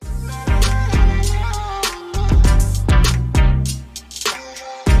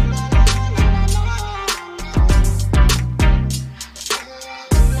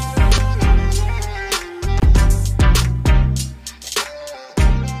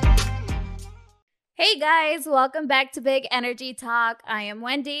Hey guys, welcome back to Big Energy Talk. I am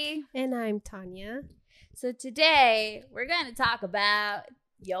Wendy. And I'm Tanya. So today we're going to talk about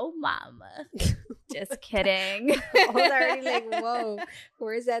yo mama. Just kidding. I was already like, whoa,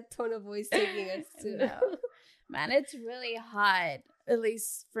 where's that tone of voice taking us to? No. Man, it's really hot. At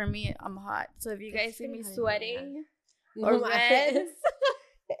least for me, I'm hot. So if you guys see me sweating or red,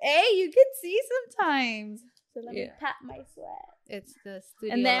 hey, you can see sometimes. So let me pat my sweat. It's the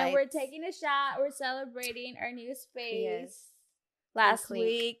studio And then lights. we're taking a shot. We're celebrating our new space. Yes. Last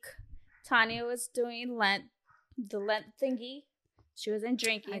week, Tanya was doing the Lent thingy. She wasn't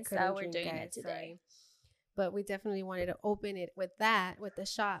drinking, so we're doing it today. Sorry. But we definitely wanted to open it with the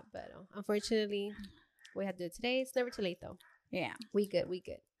shot. But unfortunately, we had to do it today. It's never too late, though. Yeah. We good.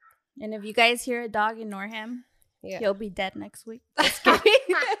 And if you guys hear a dog, ignore him. Yeah. He'll be dead next week. Just kidding.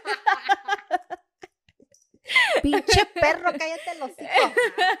 Pinche perro, cállate los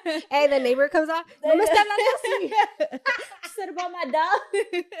hijos. Hey, the neighbor comes out. No me está hablando así. Said about my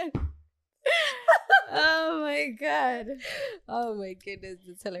dog. Oh my god. Oh my goodness,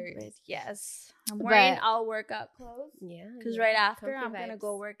 it's hilarious. But yes, I'm wearing all workout clothes. Yeah. Because right after Comfy I'm gonna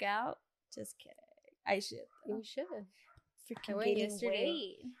go work out. Just kidding. I should. You should. I went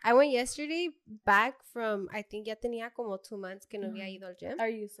yesterday. I went yesterday back from, I think ya tenía como 2 months que no había ido al gym. Are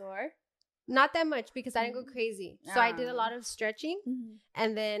you sore? Not that much because I didn't go crazy. So I did a lot of stretching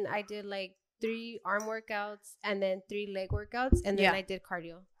and then I did like 3 arm workouts and then 3 leg workouts and then I did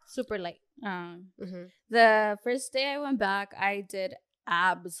cardio. Super light. The first day I went back, I did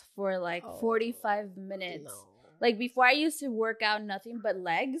abs for like 45 minutes. No. Like before I used to work out nothing but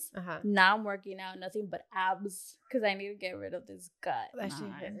legs. Now I'm working out nothing but abs because I need to get rid of this gut. That shit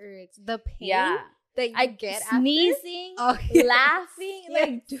hurts. The pain. Yeah. That you get sneezing, laughing,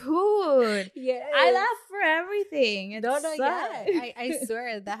 like, dude. Yeah, I laugh for everything. It sucks. I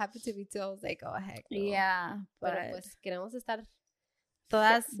swear that happened to me too. I was like, oh heck no. Yeah, but pues queremos estar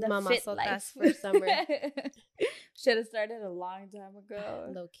todas mamazotas for summer. Should have started a long time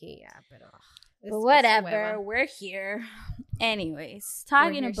ago. Low key, yeah, but whatever. We're here. Anyways,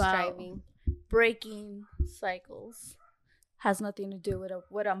 talking about striving. Breaking cycles. Has nothing to do with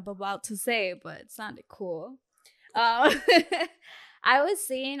what I'm about to say, but it sounded cool. I was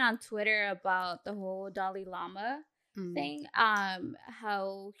seeing on Twitter about the whole Dalai Lama thing.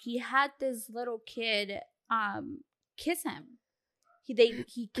 How he had this little kid kiss him.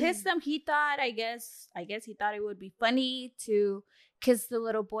 He kissed him. He thought, I guess he thought it would be funny to kiss the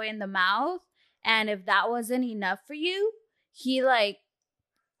little boy in the mouth. And if that wasn't enough for you, he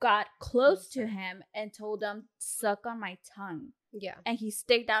got close to him and told him, suck on my tongue. Yeah. And he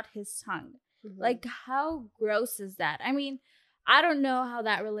sticked out his tongue. Like, how gross is that? I mean, I don't know how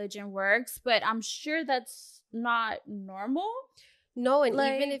that religion works, but I'm sure that's not normal. No, and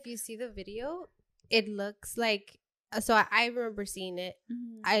even if you see the video, it looks like, so I remember seeing it.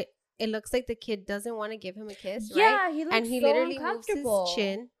 It looks like the kid doesn't want to give him a kiss, right? Yeah, he looks and he so literally moves his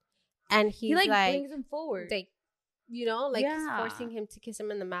chin and he brings him forward. He's forcing him to kiss him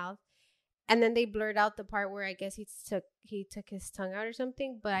in the mouth. And then they blurred out the part where I guess he took his tongue out or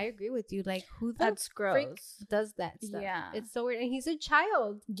something. But I agree with you. Like, who the freak does that stuff? Yeah. It's so weird. And he's a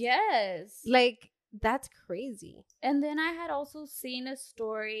child. Yes. Like, that's crazy. And then I had also seen a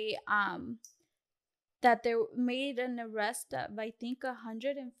story that they made an arrest of, I think,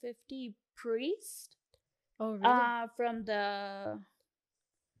 150 priests. Oh, really? From the...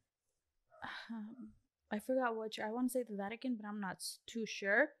 I forgot what church. I want to say the Vatican, but I'm not too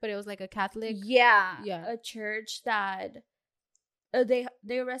sure. But it was like a Catholic. Yeah. A church that they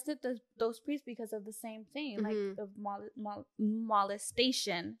arrested those priests because of the same thing, like of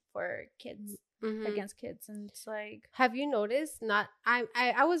molestation for kids against kids, and it's like. Have you noticed?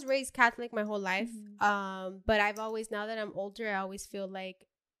 I was raised Catholic my whole life, but I've always, now that I'm older, I always feel like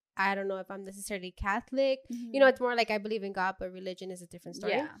I don't know if I'm necessarily Catholic. It's more like I believe in God, but religion is a different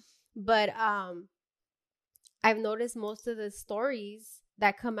story. Yeah. But I've noticed most of the stories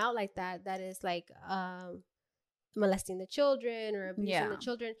that come out like that is like molesting the children or abusing the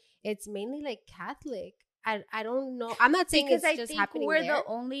children. It's mainly like Catholic. I don't know. I'm not saying because it's just happening we're there. The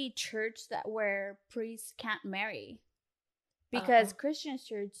only church where priests can't marry. Because Christian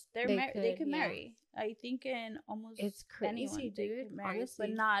churches, they can marry. I think in almost it's crazy, anyone, dude. Marry, honestly,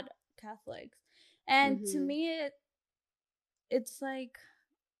 but not Catholics. And to me, it's like.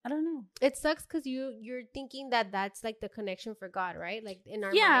 I don't know. It sucks because you're thinking that that's like the connection for God, right? Like in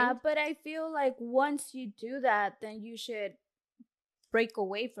our mind. But I feel like once you do that, then you should break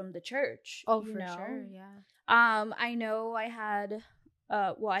away from the church. Oh, for sure, yeah. I know I had,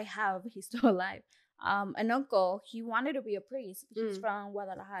 I have. He's still alive. an uncle, he wanted to be a priest. He's Mm. from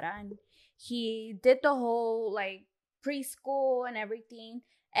Guadalajara, and he did the whole like preschool and everything.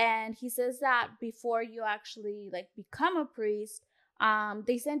 And he says that before you actually like become a priest,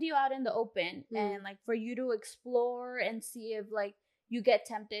 they send you out in the open and like for you to explore and see if like you get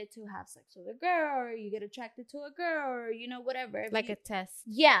tempted to have sex with a girl, or you get attracted to a girl, or you know, whatever. If Like you, a test.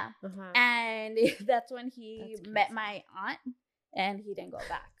 yeah. Uh-huh. And that's when he That's met crazy. my aunt, and he didn't go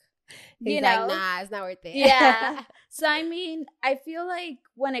back. He's You like, know? nah, it's not worth it. Yeah. So I mean, I feel like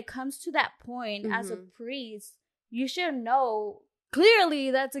when it comes to that point, as a Mhm. priest, you should know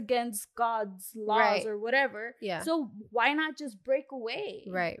clearly that's against God's laws Right. or whatever. Yeah. So why not just break away?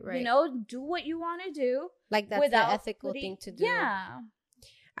 Right. You know, do what you want to do. Like that's without the ethical putting- thing to do. Yeah.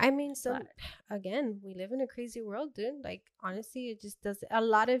 I mean, But- again, we live in a crazy world, dude. Like, honestly, it just does. A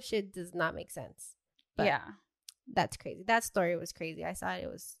lot of shit does not make sense. But yeah. that's crazy. That story was crazy. I thought it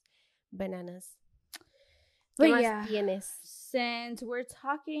was bananas. But ¿Qué más yeah, tienes? since we're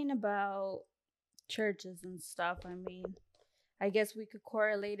talking about churches and stuff, I mean, I guess we could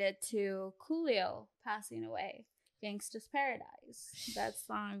correlate it to Coolio passing away. Gangsta's Paradise. That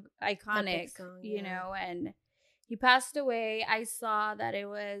song, iconic, song, you yeah. know, and he passed away. I saw that it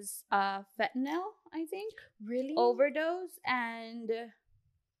was fentanyl, I think, Really? overdose, and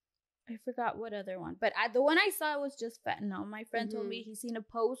I forgot what other one. But the one I saw was just fentanyl. My friend told me he seen a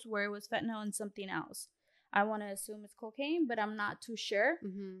post where it was fentanyl and something else. I want to assume it's cocaine, but I'm not too sure.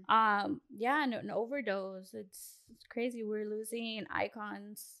 Mm-hmm. Yeah, an overdose. It's crazy. We're losing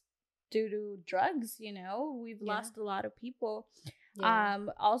icons due to drugs, you know. We've lost a lot of people. Yeah.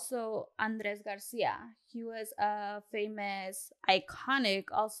 Also Andres Garcia. He was a famous,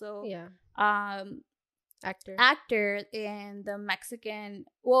 iconic also actor in the Mexican,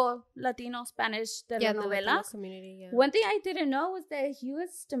 Latino Spanish telenovelas. Latino community, yeah. One thing I didn't know was that he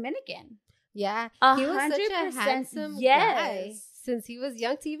was Dominican. Yeah, he was such a handsome guy since he was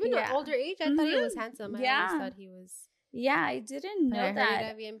young. To even an older age, I thought he was handsome. I always thought he was. Yeah, I didn't know I that. heard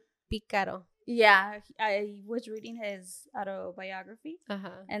era bien pícaro. Yeah, I was reading his autobiography,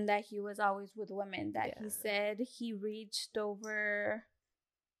 and that he was always with women. That he said he reached over,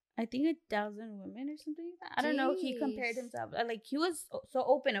 I think 1,000 women or something like that. I don't know. He compared himself. Like, he was so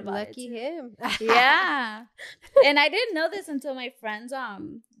open about it. Lucky him. Yeah. And I didn't know this until my friends,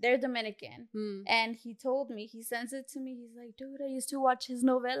 they're Dominican. And he told me, he sends it to me. He's like, dude, I used to watch his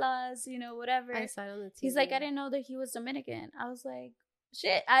novelas, you know, whatever. I saw it on the TV. He's like, I didn't know that he was Dominican. I was like,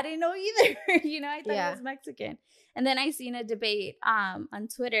 shit, I didn't know either. You know, I thought he was Mexican. And then I seen a debate on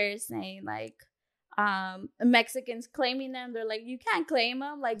Twitter saying like, Mexicans claiming them. They're like, you can't claim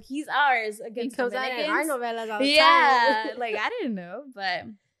him. Like, he's ours against he comes Dominicans. out in our novelas all the time. Like, I didn't know, but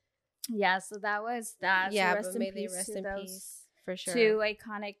yeah. So that was that. Yeah, so rest but in may they peace rest to in those peace for sure. two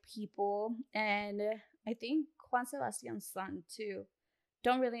iconic people, and I think Juan Sebastian's son too.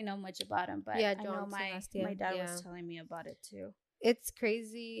 Don't really know much about him, but I know my dad was telling me about it too. It's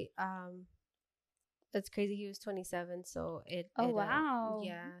crazy. It's crazy. He was 27, so wow.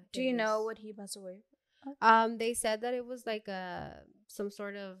 Yeah. Do you know what he passed away? They said that it was like some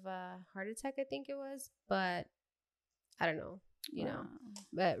sort of heart attack, I think it was, but I don't know, you know.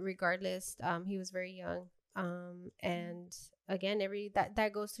 But regardless, he was very young. And again,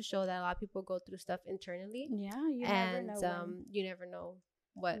 that goes to show that a lot of people go through stuff internally. Yeah, you never know. You never know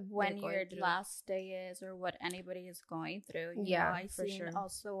when your last day is or what anybody is going through. You know, I for seen sure.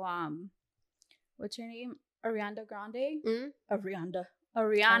 Also what's her name? Ariana Grande? Mm-hmm.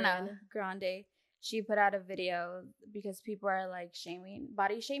 Ariana Grande. She put out a video because people are like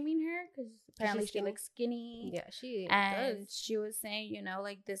body shaming her because apparently she looks skinny. Yeah, she does. She was saying, you know,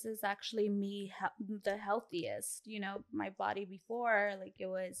 like, this is actually me, the healthiest, you know, my body before, like,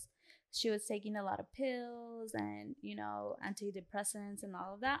 she was taking a lot of pills and, you know, antidepressants and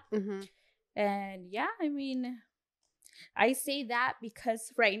all of that. Mm-hmm. And yeah, I mean, I say that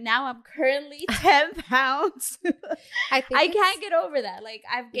because right now I'm currently 10 pounds. I can't get over that. Like,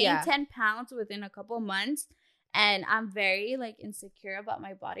 I've gained 10 pounds within a couple months, and I'm very like insecure about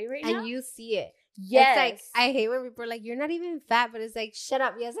my body right now. And you see it. Yes. It's like, I hate when people are like, you're not even fat, but it's like, shut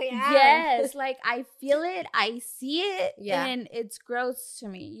up. Yes, I am. Yes. Like, I feel it. I see it. Yeah. And it's gross to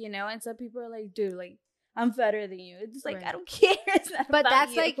me, you know? And some people are like, dude, like, I'm fatter than you. It's like, right. I don't care. But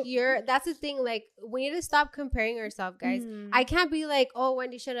that's like that's the thing. Like, we need to stop comparing ourselves, guys. I can't be like, oh,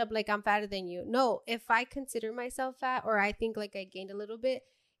 Wendy, shut up. Like, I'm fatter than you. No, if I consider myself fat or I think like I gained a little bit,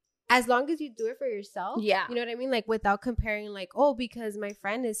 as long as you do it for yourself. Yeah. You know what I mean? Like, without comparing like, oh, because my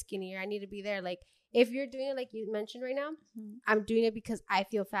friend is skinnier, I need to be there. Like, if you're doing it like you mentioned right now, I'm doing it because I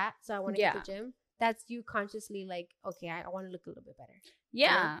feel fat. So I want to get to the gym. That's you consciously like, okay, I want to look a little bit better.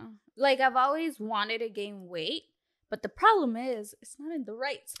 Yeah. You know? Like, I've always wanted to gain weight, but the problem is it's not in the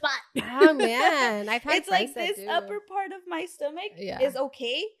right spot. Oh, man. I've had it's like friends that this do. upper part of my stomach is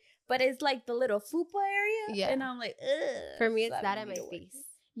okay, but it's like the little fupa area. Yeah. And I'm like, ugh. For me, so it's I that at need my to work face. it.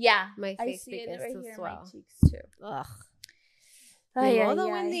 Yeah. My I face see it begins right to here swell. in my cheeks, too. Ugh. Ay, Ni modo,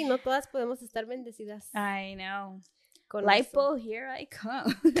 ay, Wendy. ay. No todas podemos estar bendecidas. I know. Con Lipo, here I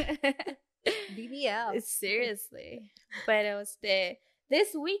come. BBL. Seriously. But it was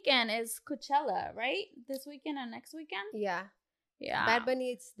this weekend is Coachella, right? This weekend and next weekend? Yeah. Yeah. Bad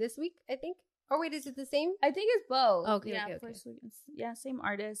Bunny, it's this week, I think. Or wait, is it the same? I think it's both. Okay, yeah, okay. first weekend. Yeah, same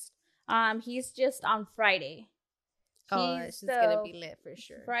artist. He's just on Friday. It's just gonna be lit for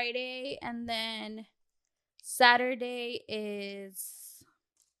sure. Friday, and then Saturday is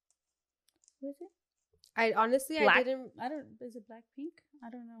what is it? I honestly, Black? I didn't. Is it Blackpink? I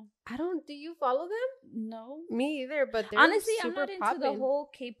don't know. Do you follow them? No. Me either, but they're honestly, I'm super not into poppin'. the whole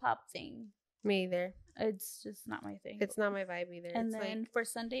K-pop thing. Me either. It's just not my thing. It's not my vibe either. And it's then like, for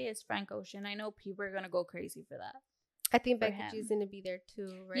Sunday is Frank Ocean. I know people are gonna go crazy for that. I think for Becky G's gonna be there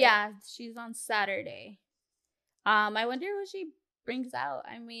too, right? Yeah, she's on Saturday. I wonder who she brings out.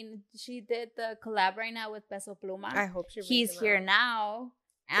 I mean, she did the collab right now with Peso Pluma. I hope she brings He's him here out. now,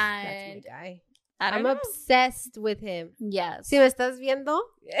 and That's my guy. I'm obsessed with him. Yes. Si me estás viendo,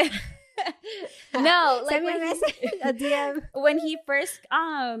 no, like send me a DM. when he first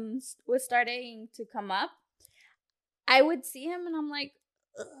was starting to come up, I would see him and I'm like,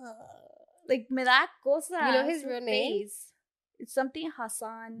 ugh. Like me da cosa. You know his real name? It's something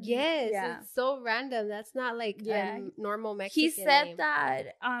Hassan. Yes, yeah. It's so random. That's not like a normal Mexican He said name.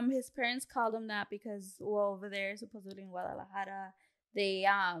 that his parents called him that because over there, supposedly in Guadalajara, they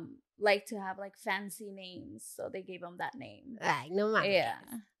like to have like fancy names, so they gave him that name. Ay, no mames. Yeah.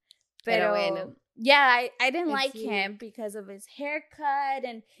 Pero bueno. Yeah, I didn't like him because of his haircut,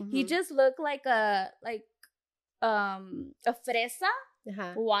 and he just looked like a fresa.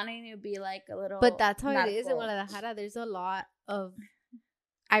 Wanting to be like a little, but that's how narco. it is in Guadalajara. There's a lot of.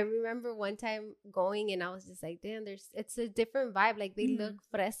 I remember one time going and I was just like, damn, it's a different vibe. Like they look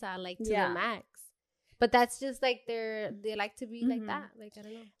fresa, like to the max. But that's just like they like to be like that. Like I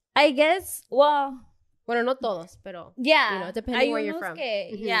don't know. I guess. Well, no todos, pero yeah, you know, depending where you're from.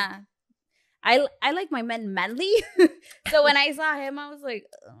 Yeah. I like my men manly. So when I saw him, I was like,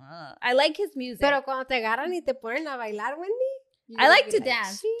 I like his music. Pero cuando te agarran y te ponen a bailar, Wendy. I like to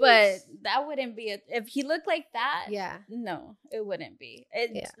dance, but that wouldn't be if he looked like that. Yeah. No, it wouldn't be.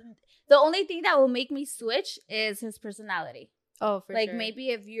 The only thing that will make me switch is his personality. Oh, for like sure. maybe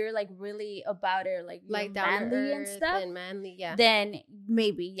if you're like really about it, like down manly and stuff, and manly, yeah. Then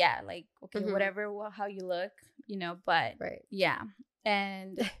maybe, yeah, like okay, whatever, how you look, you know. But yeah,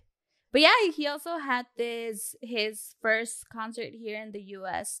 and. But yeah, he also had his first concert here in the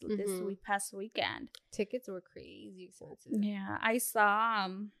U.S. this past weekend. Tickets were crazy expensive. Yeah, I saw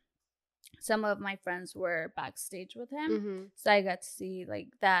some of my friends were backstage with him, so I got to see like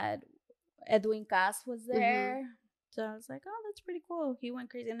that. Edwin Cass was there, so I was like, oh, that's pretty cool. He went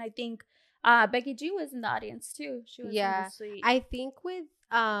crazy, and I think Becky G was in the audience too. She was in the suite. I think with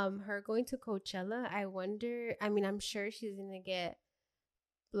her going to Coachella, I wonder. I mean, I'm sure she's gonna get.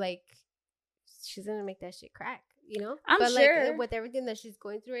 Like, she's gonna make that shit crack, you know. But sure. Like, with everything that she's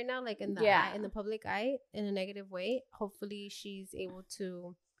going through right now, like in the eye, in the public eye, in a negative way, hopefully she's able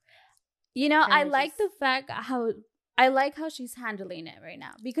to. You know, I like the fact how she's handling it right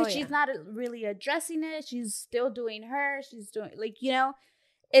now because she's not really addressing it. She's still doing her. She's doing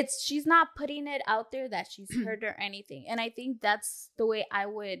she's not putting it out there that she's hurt or anything, and I think that's the way I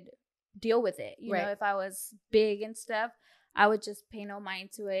would deal with it. You know, if I was big and stuff. I would just pay no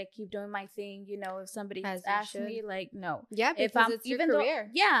mind to it, keep doing my thing. You know, if somebody asks me, like, no. Yeah, because it's your career.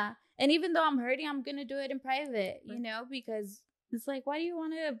 And even though I'm hurting, I'm going to do it in private, you know, because it's like, why do you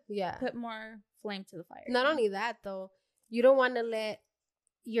want to put more flame to the fire? Not only that, though, you don't want to let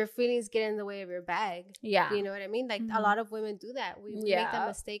your feelings get in the way of your bag. Yeah. You know what I mean? Like, a lot of women do that. We make that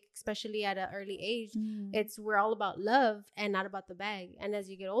mistake, especially at an early age. We're all about love and not about the bag. And as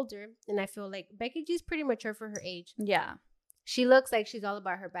you get older, and I feel like Becky G's pretty mature for her age. Yeah. She looks like she's all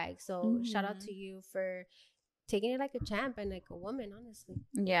about her bag. So shout out to you for taking it like a champ and like a woman, honestly.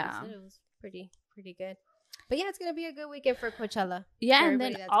 Yeah. It was pretty good. But yeah, it's going to be a good weekend for Coachella. Yeah, and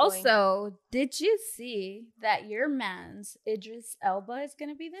then also, did you see that your man's Idris Elba is going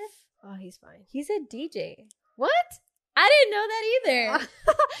to be there? Oh, he's fine. He's a DJ. What? I didn't know that either.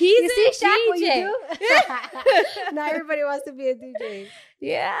 He's a DJ. What you do? Not everybody wants to be a DJ.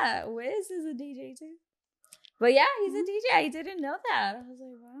 Yeah, Wiz is a DJ too. But yeah, he's a DJ. I didn't know that. I was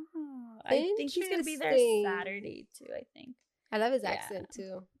like, wow. I think he's going to be there Saturday too, I think. I love his accent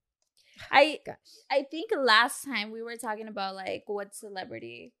too. I think last time we were talking about like what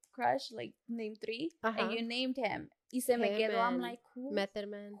celebrity crush, like name 3, and you named him. Y se me quedó. I'm like,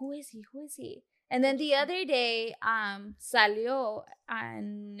 who is he? Who is he? And then the other day, salió,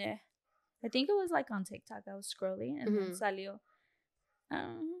 and I think it was like on TikTok. I was scrolling, and then salió.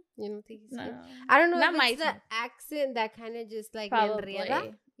 You don't think he's no. good? I don't know Not if it's the accent that kind of just like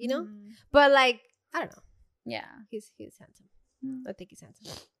enreda, you know? Mm. But like, I don't know. Yeah. He's handsome. I think he's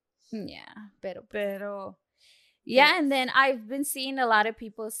handsome. Yeah. Pero. Yeah, and then I've been seeing a lot of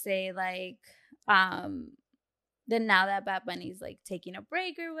people say like, then now that Bad Bunny's like taking a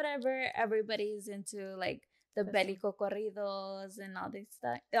break or whatever, everybody's into like the bélico corridos and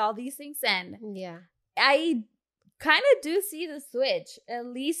all these things. And yeah, I kind of do see the switch, at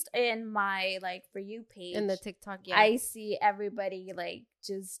least in my like For You page. In the TikTok, yeah. I see everybody like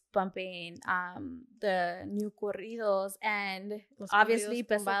just bumping the new corridos and obviously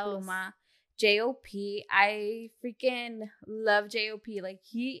Peso Pluma, J.O.P. I freaking love J.O.P. Like,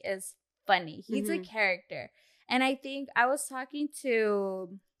 he is funny. He's a character. And I think I was talking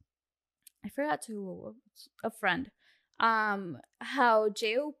to, I forgot to, a friend, how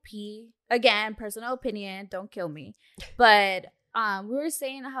J.O.P., again, personal opinion, don't kill me, but we were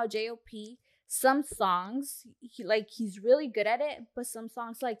saying how J.O.P., some songs, he's really good at it, but some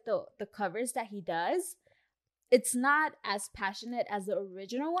songs, like the covers that he does, it's not as passionate as the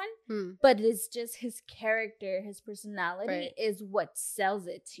original one, but it's just his character, his personality is what sells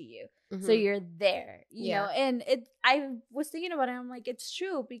it to you. So you're there, you know? And I was thinking about it, I'm like, it's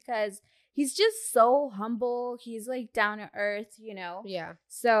true, because he's just so humble. He's like down to earth, you know? Yeah.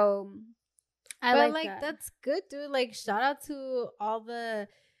 So I like that. That's good, dude. Like, shout out to all the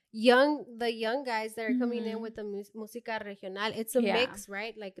young guys that are coming in with the música regional. It's a mix,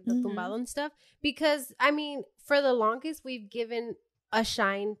 right? Like the tumbado and stuff. Because, I mean, for the longest, we've given a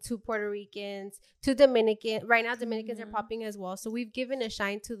shine to Puerto Ricans, to Dominican. Right now, Dominicans are popping as well. So we've given a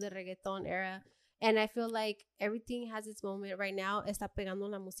shine to the reggaeton era. And I feel like everything has its moment right now. Está pegando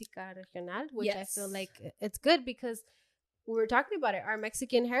la música regional, which I feel like it's good, because we were talking about it, our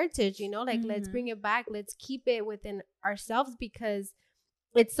Mexican heritage, you know, like let's bring it back. Let's keep it within ourselves, because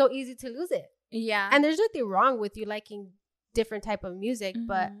it's so easy to lose it. Yeah. And there's nothing wrong with you liking different type of music,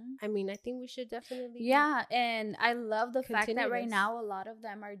 but I mean, I think we should definitely. Yeah. And I love the fact that right now a lot of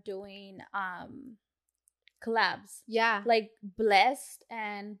them are doing collabs. Yeah. Like Blessed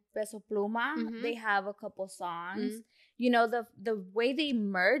and Peso Pluma, they have a couple songs. You know, the way they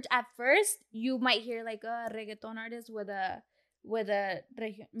merge, at first you might hear like a reggaeton artist with a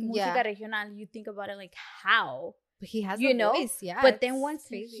música regional. You think about it like, how? But he has a voice, yeah. But then once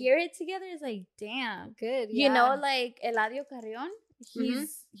you hear it together, it's like, damn. Good, You know, like Eladio Carrion,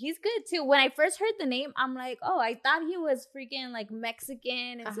 he's good too. When I first heard the name, I'm like, oh, I thought he was freaking like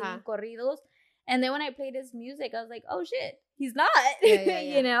Mexican and singing corridos. And then when I played his music, I was like, oh shit, he's not,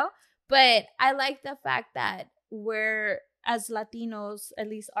 you know? But I like the fact that we're, as Latinos, at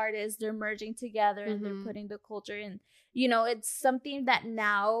least artists, they're merging together and they're putting the culture in. You know, it's something that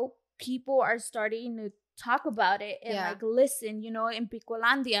now people are starting to talk about it and like listen. You know, in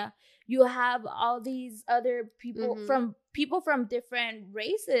Picolandia, you have all these other people from different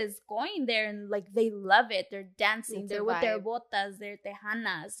races going there, and like they love it. They're dancing, they're with their botas, their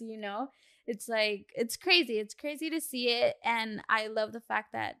tejanas, you know? It's like, it's crazy. It's crazy to see it. And I love the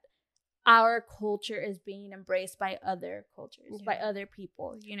fact that our culture is being embraced by other cultures, by other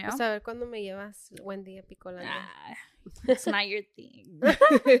people, you know? Pues a ver, ¿cuándo me llevas buen día Picolandia? It's not your thing.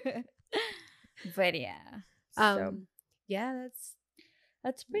 But yeah. So yeah,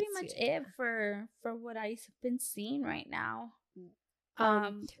 that's pretty much it for what I've been seeing right now.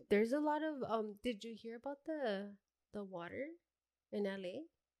 There's a lot of did you hear about the water in LA?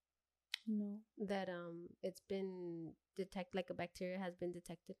 No. That it's been detected, like a bacteria has been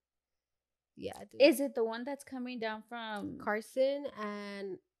detected. Yeah. Is it the one that's coming down from Carson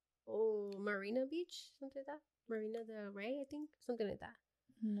and Marina Beach? Something like that. Marina del Rey, I think. Something like that.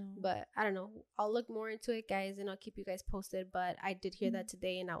 No. But I don't know. I'll look more into it, guys, and I'll keep you guys posted. But I did hear that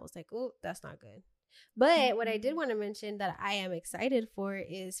today, and I was like, oh, that's not good. But what I did want to mention that I am excited for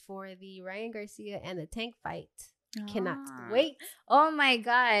is for the Ryan Garcia and the Tank fight. Cannot wait. Oh my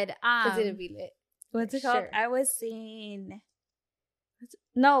God. It's gonna be lit. What's it called? I was seeing.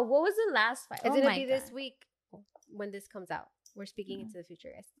 No, what was the last fight? It's gonna be this week when this comes out. We're speaking into the future,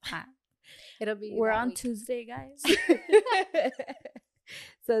 guys. It'll be. We're on week. Tuesday, guys.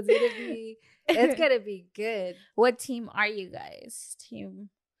 So it's gonna be good. What team are you guys? Team.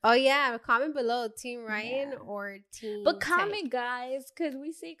 Oh yeah, comment below, Team Ryan or Team. But comment, Tank. guys, because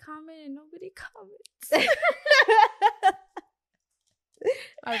we say comment and nobody comments.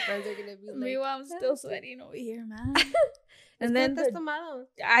 Our friends are gonna be like, meanwhile, I'm still sweating over here, man. And then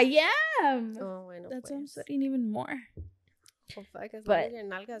I am. Oh, bueno, that's pues. why I'm sweating even more. Oh, fuck, as long as your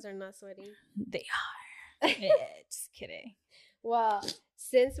nalgas are not sweating. They are. Yeah, just kidding. Well,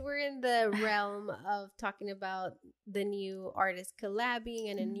 since we're in the realm of talking about the new artist collabing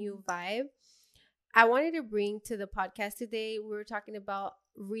and a new vibe, I wanted to bring to the podcast today, we were talking about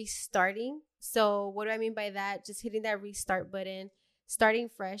restarting. So what do I mean by that? Just hitting that restart button, starting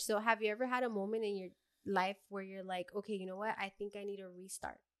fresh. So have you ever had a moment in your life where you're like, okay, you know what? I think I need a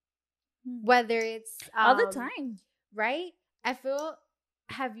restart. Whether it's all the time. Right?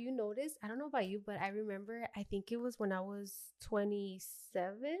 Have you noticed? I don't know about you, but I remember, I think it was when I was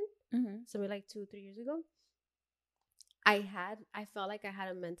 27, something like 2-3 years ago. I felt like I had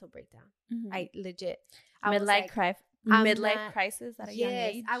a mental breakdown. I legit. Midlife crisis at a young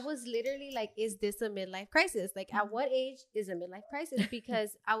age. I was literally like, is this a midlife crisis? Like, at what age is a midlife crisis?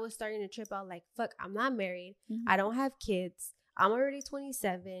 Because I was starting to trip out like, fuck, I'm not married. I don't have kids. I'm already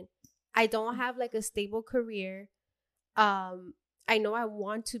 27. I don't have like a stable career. I know I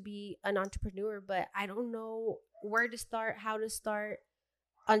want to be an entrepreneur, but I don't know where to start, how to start.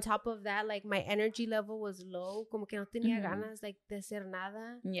 On top of that, like, my energy level was low. Como que no tenía ganas, like, de hacer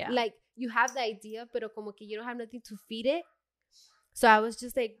nada. Yeah. Like, you have the idea, pero como que you don't have nothing to feed it. So I was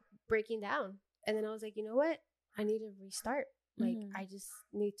just, like, breaking down. And then I was like, you know what? I need to restart. Like, I just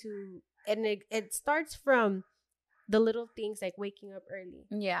need to... And it starts from the little things, like waking up early.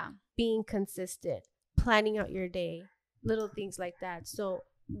 Yeah. Being consistent. Planning out your day. Little things like that. So...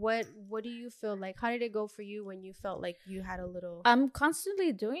 What do you feel like? How did it go for you when you felt like you had a little... I'm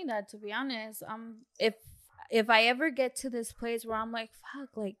constantly doing that, to be honest. If I ever get to this place where I'm like,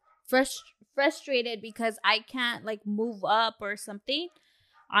 fuck, like frustrated because I can't like move up or something,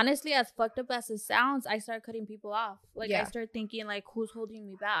 honestly, as fucked up as it sounds, I start cutting people off. Like, I start thinking like, who's holding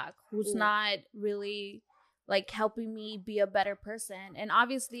me back? Who's not really like helping me be a better person? And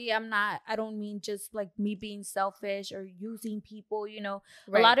obviously I don't mean just like me being selfish or using people, you know.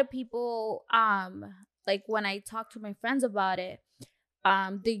 Right. A lot of people, like when I talk to my friends about it,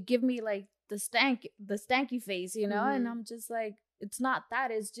 they give me like the stanky face, you know. And I'm just like, it's not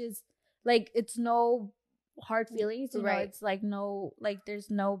that, it's just like, it's no hard feelings, you know. It's like no, like there's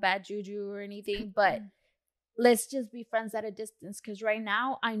no bad juju or anything, but let's just be friends at a distance, because right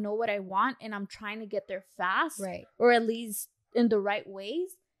now I know what I want and I'm trying to get there fast, right? Or at least in the right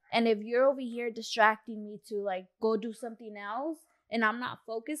ways. And if you're over here distracting me to like go do something else and I'm not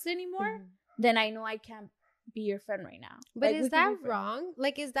focused anymore, then I know I can't be your friend right now. But like, is that wrong?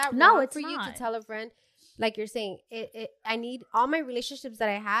 Like, is that no, wrong it's for not. you to tell a friend? Like you're saying, I need all my relationships that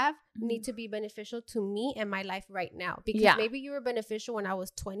I have need to be beneficial to me and my life right now. Because maybe you were beneficial when I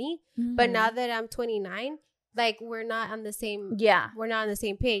was 20, but now that I'm 29, like, we're not on the same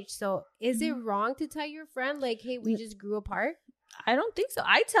page. So is it wrong to tell your friend like, hey, we just grew apart? I don't think so.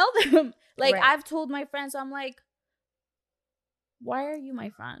 I tell them, like, I've told my friends, I'm like, why are you my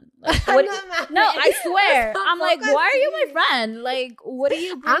friend? Like, what, no, I swear. I'm like, why are you my friend? Like, what do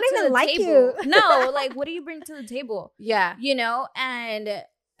you bring to the table? No, like, what do you bring to the table? Yeah. You know, and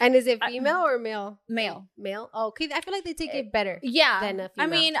is it female or male? Male. Male? Oh, okay. I feel like they take it better. Yeah. Than a female. I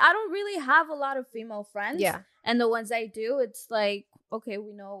mean, I don't really have a lot of female friends. Yeah. And the ones I do, it's like, okay,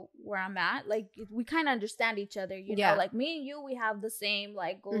 we know where I'm at. Like, we kind of understand each other, you know? Like, me and you, we have the same,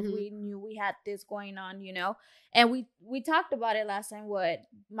 like, goals. We knew we had this going on, you know? And we talked about it last time, what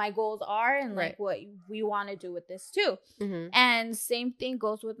my goals are and, like, what we want to do with this, too. And same thing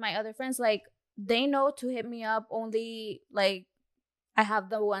goes with my other friends. Like, they know to hit me up only, like, I have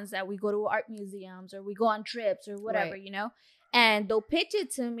the ones that we go to art museums or we go on trips or whatever, you know? And they'll pitch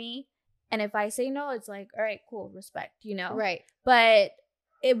it to me. And if I say no, it's like, all right, cool, respect, you know? Right. But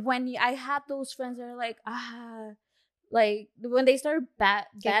when I have those friends that are like, like, when they start bad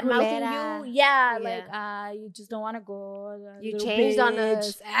mouthing you, like, you just don't want to go. You changed on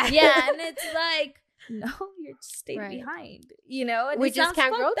us. Yeah, and it's like, no, you're just staying behind, you know? And we just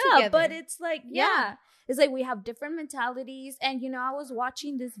can't grow together. But it's like, it's like we have different mentalities. And, you know, I was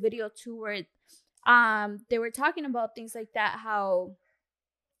watching this video too where they were talking about things like that, how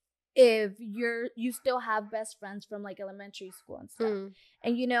if you still have best friends from like elementary school and stuff.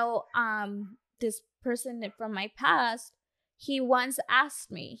 And, you know, this person from my past, he once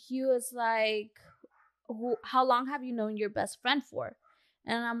asked me, he was like, how long have you known your best friend for?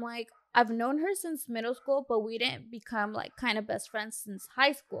 And I'm like, I've known her since middle school, but we didn't become like kind of best friends since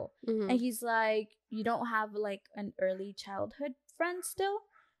high school. And he's like, you don't have like an early childhood friend still?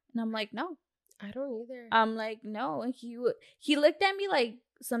 And I'm like, no, I don't either. I'm like, no. And he looked at me like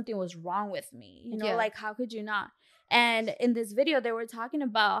something was wrong with me. You know, Yeah. like, how could you not? And in this video, they were talking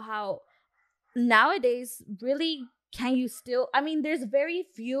about how nowadays, really, can you still, I mean, there's very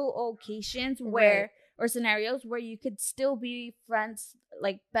few occasions where, or scenarios where you could still be friends,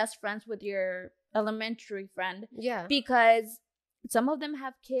 like best friends with your elementary friend. Yeah. Because some of them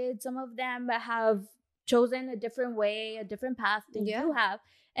have kids, some of them have chosen a different way, a different path than you have.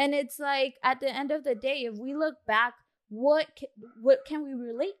 And it's like, at the end of the day, if we look back, what can we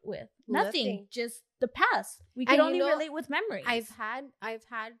relate with? Nothing. Just the past. We can only relate with memories. I've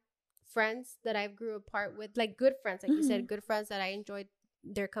had friends that I've grew apart with, like good friends, like you said, good friends that I enjoyed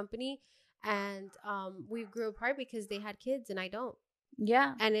their company, and we grew apart because they had kids and I don't.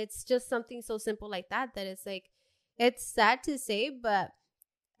 Yeah. And it's just something so simple like that it's like, it's sad to say, but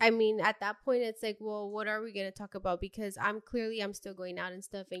I mean, at that point, it's like, well, what are we going to talk about? Because I'm still going out and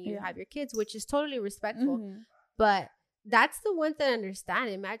stuff, and you have your kids, which is totally respectful. But that's the ones that understand.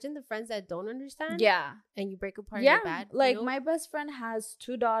 Imagine the friends that don't understand. Yeah. And you break apart. Yeah. Bad. Like, my best friend has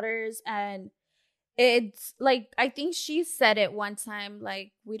 2 daughters, and it's like, I think she said it one time,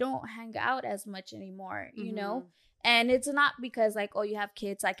 like, we don't hang out as much anymore, you know? And it's not because, like, oh, you have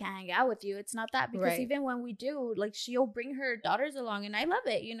kids, I can't hang out with you. It's not that. Because even when we do, like, she'll bring her daughters along, and I love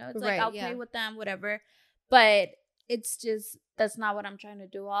it, you know? It's like, I'll play with them, whatever. But it's just, that's not what I'm trying to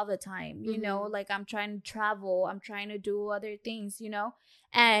do all the time, you know? Like, I'm trying to travel. I'm trying to do other things, you know?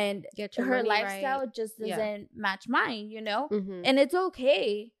 And her lifestyle just doesn't match mine, you know? And it's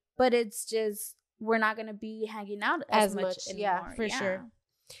okay, but it's just, we're not going to be hanging out as much anymore. Yeah, for sure.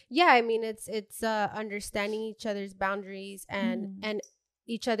 Yeah, I mean, it's understanding each other's boundaries and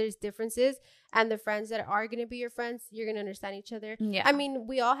each other's differences, and the friends that are going to be your friends, you're going to understand each other. Yeah. I mean,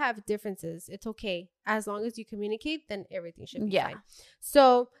 we all have differences. It's okay. As long as you communicate, then everything should be fine.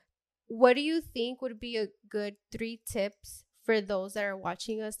 So what do you think would be a good 3 tips for those that are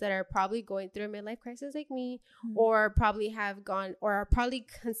watching us that are probably going through a midlife crisis like me, or probably have gone, or are probably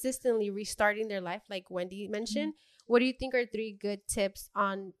consistently restarting their life like Wendy mentioned? What do you think are 3 good tips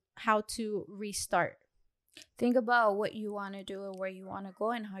on how to restart? Think about what you want to do and where you want to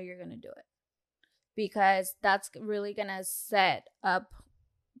go and how you're going to do it. Because that's really going to set up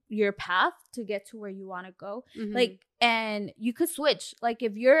your path to get to where you want to go. Like, and you could switch. Like,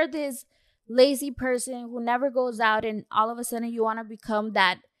 if you're this lazy person who never goes out, and all of a sudden you want to become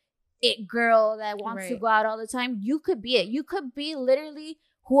that it girl that wants to go out all the time, you could be it. You could be literally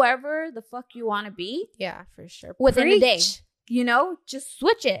whoever the fuck you want to be. Yeah, for sure. Within a day, you know, just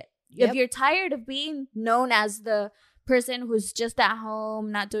switch it. If you're tired of being known as the person who's just at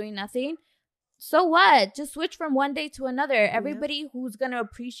home, not doing nothing, so what? Just switch from one day to another. Everybody who's going to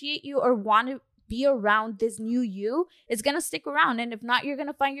appreciate you or want to be around this new you is going to stick around. And if not, you're going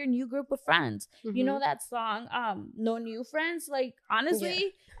to find your new group of friends. You know that song, No New Friends? Like,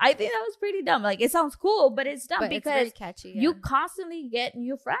 honestly, I think that was pretty dumb. Like, it sounds cool, but it's dumb because it's very catchy, you constantly get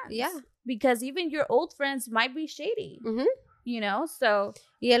new friends. Yeah. Because even your old friends might be shady. You know, so.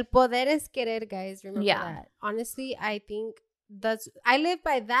 Y el poder es querer, guys. Remember that. Honestly, I think I live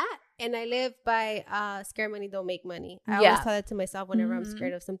by that, and I live by scare money, don't make money. I always tell that to myself whenever I'm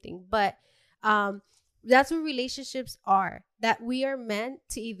scared of something. But that's what relationships are. That we are meant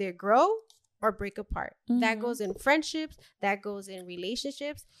to either grow or break apart. That goes in friendships, that goes in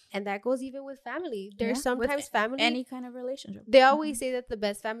relationships, and that goes even with family. There's sometimes family, any kind of relationship. They always say that the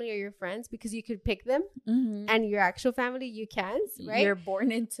best family are your friends because you could pick them, and your actual family you can't, right? You're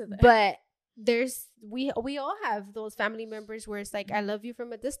born into them. But we all have those family members where it's like, I love you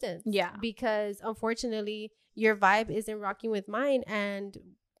from a distance. Yeah. Because unfortunately your vibe isn't rocking with mine and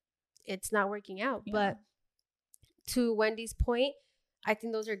it's not working out. But to Wendy's point, I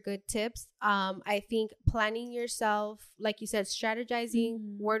think those are good tips. I think planning yourself, like you said,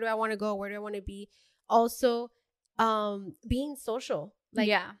 strategizing, where do I want to go? Where do I want to be? Also, being social.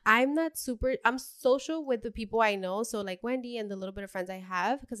 Like, I'm social with the people I know. So like Wendy and the little bit of friends I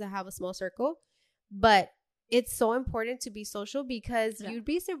have, because I have a small circle. But it's so important to be social because you'd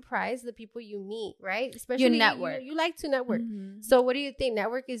be surprised the people you meet, right? Especially you network. You like to network. So what do you think?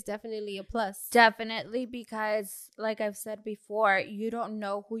 Network is definitely a plus. Definitely, because like I've said before, you don't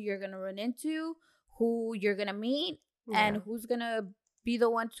know who you're going to run into, who you're going to meet, and who's going to be the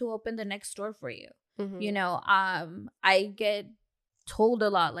one to open the next door for you. You know, I get told a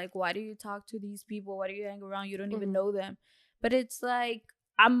lot, like, why do you talk to these people? Why do you hang around? You don't even know them. But it's like,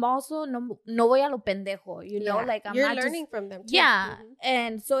 I'm also no voy a lo pendejo, you know, like you're not learning from them too. Yeah.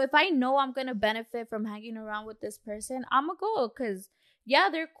 And so if I know I'm going to benefit from hanging around with this person, I'm going to go because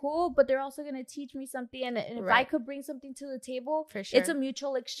they're cool, but they're also going to teach me something. And if I could bring something to the table, for sure, it's a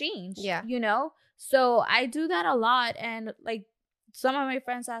mutual exchange, you know? So I do that a lot. And like, some of my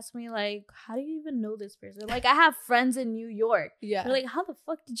friends ask me, like, how do you even know this person? Like, I have friends in New York. Yeah. They're like, how the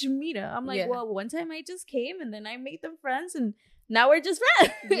fuck did you meet him? I'm like, Yeah. well, one time I just came and then I made them friends and now we're just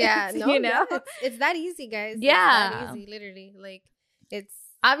friends. Yeah, no, you know? yeah, it's that easy, guys. Yeah. It's that easy, literally. Like, it's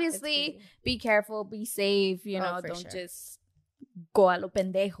obviously be careful, be safe, you know, don't just go a lo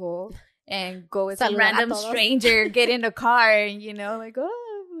pendejo and go with some random stranger, get in a car and, you know, like,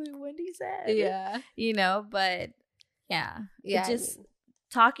 oh, Wendy said. Yeah. You know, but yeah. Just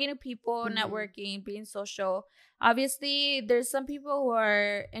talking to people, networking, being social. Obviously, there's some people who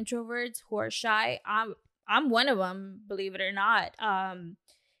are introverts, who are shy. I'm one of them, believe it or not.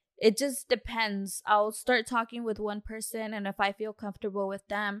 It just depends. I'll start talking with one person, and if I feel comfortable with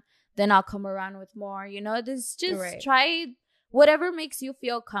them, then I'll come around with more. You know, this just try whatever makes you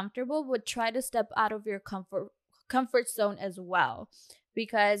feel comfortable, but try to step out of your comfort zone as well,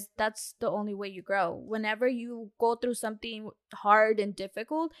 because that's the only way you grow. Whenever you go through something hard and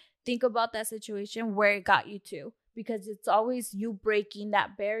difficult, think about that situation, where it got you to, because it's always you breaking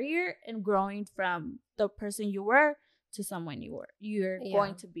that barrier and growing from the person you were to someone you're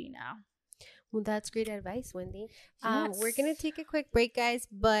going to be now. Well, that's great advice, Wendy. Yes. We're going to take a quick break, guys,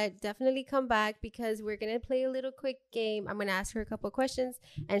 but definitely come back because we're going to play a little quick game. I'm going to ask her a couple of questions,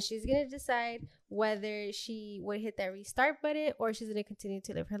 and she's going to decide whether she would hit that restart button or she's going to continue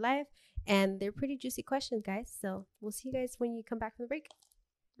to live her life. And they're pretty juicy questions, guys. So we'll see you guys when you come back from the break.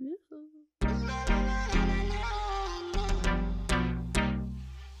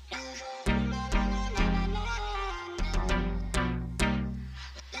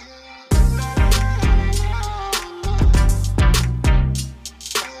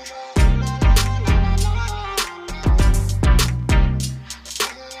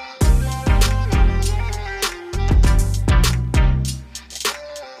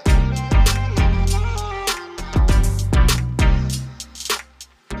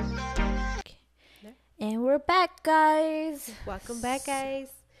 And we're back, guys. Welcome back, guys.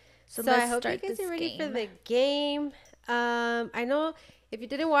 So I hope you guys are ready for the game. I know if you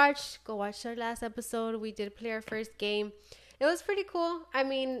didn't watch, go watch our last episode. We did play our first game. It was pretty cool. I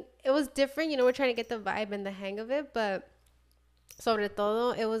mean, it was different. You know, we're trying to get the vibe and the hang of it, but sobre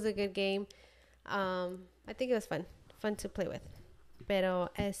todo, it was a good game. I think it was fun to play with. Pero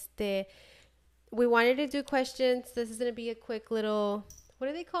we wanted to do questions. This is gonna be a quick little, what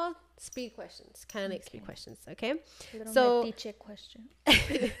are they called? Speed questions, kind of like speed questions, okay? So question.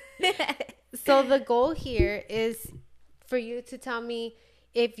 So the goal here is for you to tell me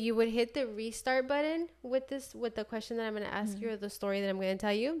if you would hit the restart button with the question that I'm going to ask you, or the story that I'm going to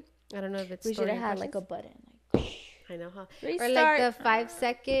tell you. I don't know if it's we should have had like a button. I know, huh? Restart. Or like the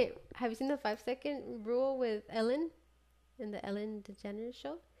 5-second. Have you seen the 5-second rule with Ellen in the Ellen DeGeneres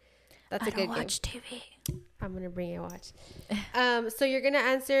show? That's a good game. I don't watch TV. I'm going to bring you a watch. So you're going to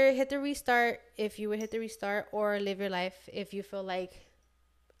answer, hit the restart if you would hit the restart, or live your life if you feel like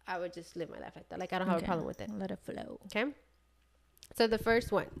I would just live my life like that. Like, I don't have a problem with it. Let it flow. Okay? So the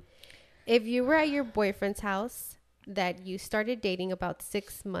first one. If you were at your boyfriend's house that you started dating about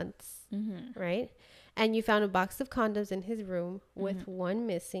 6 months, right? And you found a box of condoms in his room with one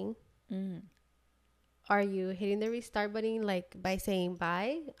missing. Are you hitting the restart button, like, by saying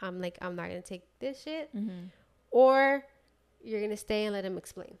bye? I'm not going to take this shit. Or you're going to stay and let him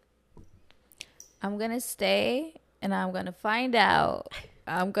explain? I'm going to stay and I'm going to find out.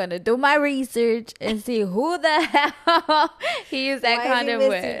 I'm going to do my research and see who the hell he used that condom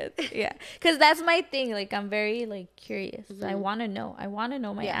with. Yeah. Because that's my thing. Like, I'm very, like, curious. I want to know. I want to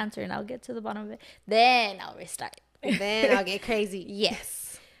know my answer, and I'll get to the bottom of it. Then I'll restart. Then I'll get crazy.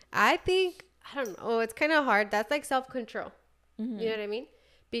 Yes. I think, I don't know. It's kind of hard. That's like self-control. You know what I mean?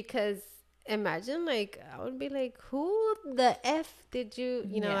 Because imagine, like, I would be like, who the F did you,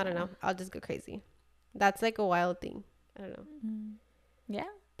 you know, I don't know. I'll just go crazy. That's like a wild thing. I don't know. Yeah.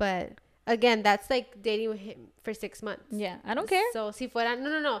 But again, that's like dating with him for 6 months. Yeah. I don't care. So, si fuera,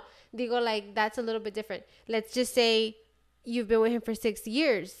 no. Digo, like, that's a little bit different. Let's just say you've been with him for 6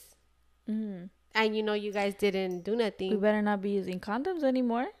 years. And, you know, you guys didn't do nothing. We better not be using condoms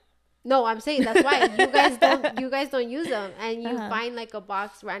anymore. No, I'm saying that's why you guys don't use them, and you find like a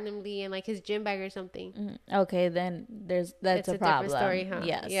box randomly in like his gym bag or something. Okay, then that's a problem. Different story, huh?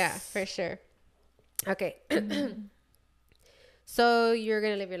 Yes. Yeah, for sure. Okay. So you're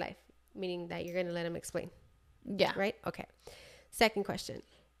gonna live your life, meaning that you're gonna let him explain. Yeah. Right. Okay. Second question: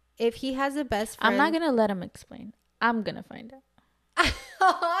 if he has a best friend, I'm not gonna let him explain. I'm gonna find out.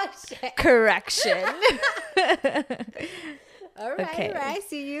 Oh shit! Correction. All right, okay. All right, I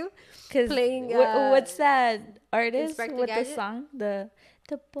see you. Because what's that artist with Gadget? the song? The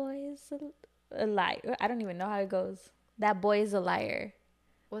boy is a liar. I don't even know how it goes. That boy is a liar.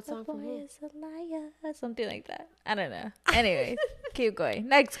 What song from who? Is a liar. Something like that. I don't know. Anyway, keep going.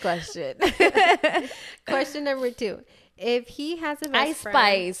 Next question. Question number 2. If he has a best Ice friend...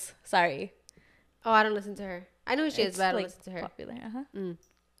 Spice. Sorry. Oh, I don't listen to her. I know who she is, but I don't listen to her. Popular.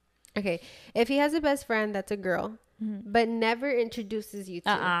 Okay. If he has a best friend that's a girl, but never introduces you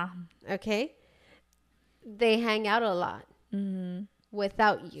to, okay? They hang out a lot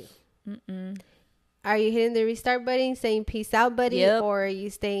without you. Are you hitting the restart button, saying peace out, buddy? Yep. Or are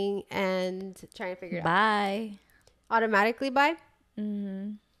you staying and trying to figure it out? Bye. Automatically bye?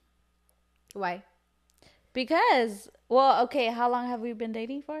 Why? Because, well, okay, how long have we been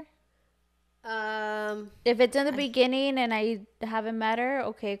dating for? If it's in the beginning and I haven't met her,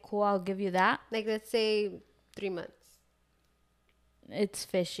 okay, cool, I'll give you that. Like, let's say 3 months. It's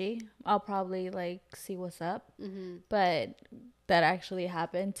fishy. I'll probably like see what's up. But that actually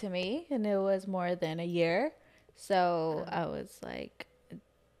happened to me, and it was more than a year. So I was like,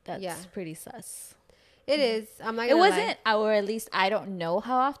 that's pretty sus. It is. I'm not It gonna wasn't, or at least I don't know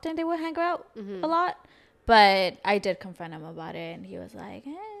how often they would hang out a lot. But I did confront him about it, and he was like,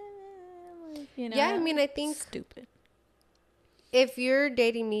 you know. Yeah, I mean, I think stupid. If you're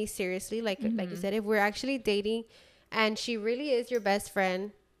dating me seriously, like you said, if we're actually dating, and she really is your best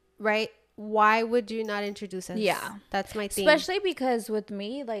friend, right? Why would you not introduce us? Yeah. That's my thing. Especially because with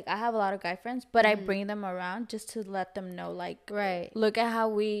me, like, I have a lot of guy friends, but I bring them around just to let them know, like, look at how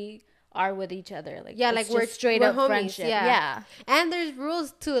we are with each other. Like, yeah, like we're straight we're up homies, friendship. Yeah. And there's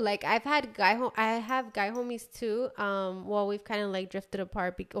rules too. Like, I have guy homies too. Well, we've kind of like drifted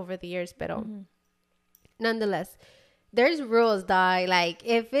apart over the years, but nonetheless, there's rules, dog. Like,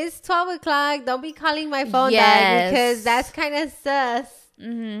 if it's 12 o'clock, don't be calling my phone, dog, because that's kind of sus.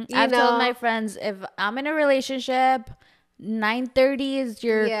 I've told my friends, if I'm in a relationship, 9:30 is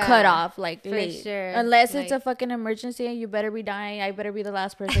your cutoff, like, late. Sure. Unless it's a fucking emergency and you better be dying, I better be the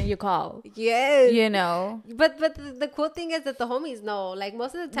last person you call. Yes. You know? But the cool thing is that the homies know. Like,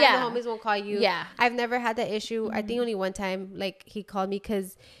 most of the time, the homies won't call you. Yeah. I've never had that issue. I think only one time, like, he called me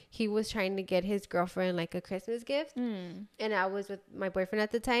because he was trying to get his girlfriend, like, a Christmas gift. And I was with my boyfriend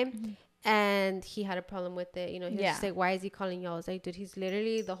at the time. And he had a problem with it. You know, he was just like, why is he calling y'all? I was like, dude, he's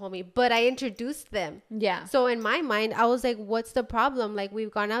literally the homie. But I introduced them. Yeah. So in my mind, I was like, what's the problem? Like,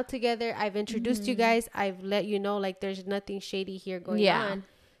 we've gone out together. I've introduced you guys. I've let you know, like, there's nothing shady here going on.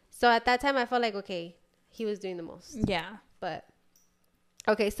 So at that time, I felt like, okay, he was doing the most. Yeah. But,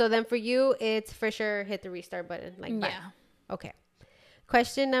 okay. So then for you, it's for sure hit the restart button. Like, bye. Okay.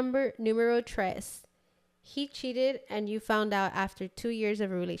 Question numero tres. He cheated and you found out after 2 years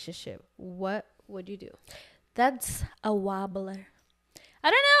of a relationship. What would you do? That's a wobbler. I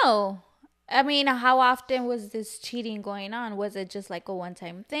don't know. I mean, how often was this cheating going on? Was it just like a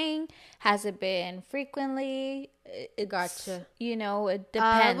one-time thing? Has it been frequently? Gotcha. You know, it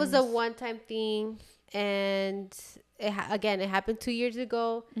depends. It was a one-time thing. And it happened 2 years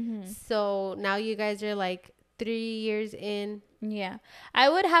ago. So now you guys are like 3 years in. Yeah, I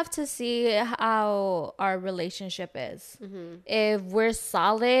would have to see how our relationship is. If we're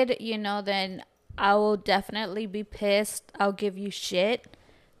solid, you know, then I will definitely be pissed. I'll give you shit,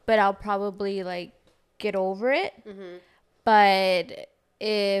 but I'll probably like get over it. But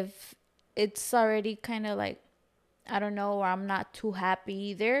if it's already kind of like, I don't know, or I'm not too happy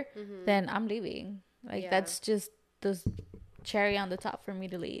either, then I'm leaving. Like, that's just the cherry on the top for me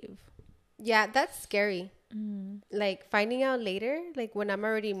to leave. Yeah, that's scary. Like, finding out later, like, when I'm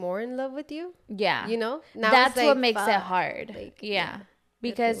already more in love with you. Yeah. You know? Now that's like, what makes it hard. Like, yeah.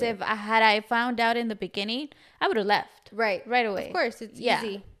 Because if I found out in the beginning, I would have left. Right away. Of course, it's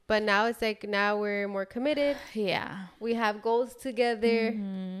easy. But now it's like, now we're more committed. Yeah. We have goals together.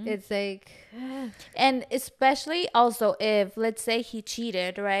 It's like... And especially also if, let's say he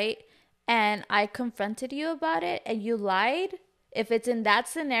cheated, right? And I confronted you about it and you lied. If it's in that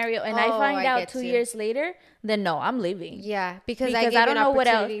scenario and I find out 2 years later, then no, I'm leaving. Yeah, because I don't know what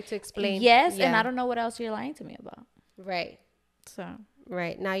else to explain. Yes, and I don't know what else you're lying to me about. Right. So.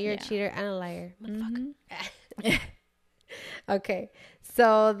 Right. Now you're a cheater and a liar. Okay.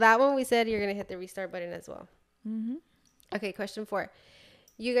 So that one we said you're going to hit the restart button as well. Okay, question 4.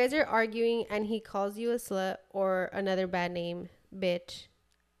 You guys are arguing and he calls you a slut or another bad name, bitch.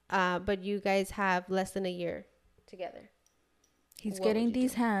 But you guys have less than a year together. He's getting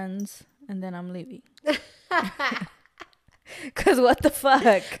these hands, and then I'm leaving. Because what the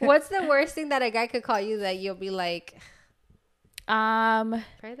fuck? What's the worst thing that a guy could call you that you'll be like... Probably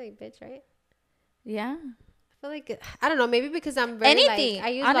like bitch, right? Yeah. I feel like... I don't know. Maybe because I'm very anything. Like... I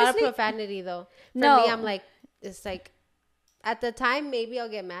use honestly, a lot of profanity, though. For me, I'm like... It's like... At the time, maybe I'll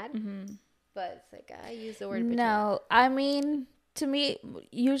get mad. But it's like, I use the word bitch. No, I mean, to me,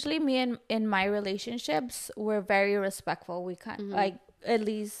 usually me and in my relationships, we're very respectful. We like, at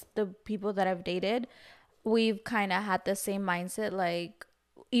least the people that I've dated, we've kind of had the same mindset. Like,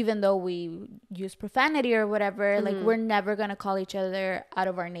 even though we use profanity or whatever, like, we're never gonna call each other out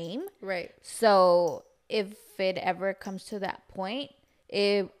of our name. Right. So if it ever comes to that point,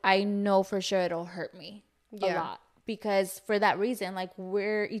 I know for sure it'll hurt me a lot. Because for that reason, like,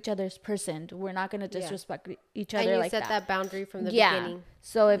 we're each other's person. We're not going to disrespect each other like that. And you set that boundary from the beginning.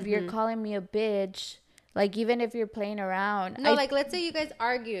 So if you're calling me a bitch, like, even if you're playing around. No, like, let's say you guys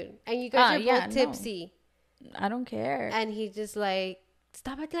argued and you guys are both tipsy. No. I don't care. And he's just like,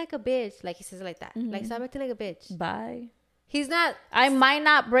 stop acting like a bitch. Like, he says it like that. Like, stop acting like a bitch. Bye. He's not. I might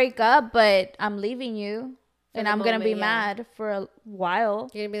not break up, but I'm leaving you. And I'm going to be mad for a while.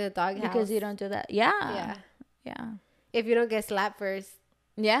 You're going to be in the doghouse. Because you don't do that. Yeah. If you don't get slapped first.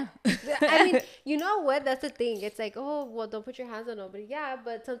 Yeah. I mean, you know what? That's the thing. It's like, oh, well, don't put your hands on nobody. Yeah,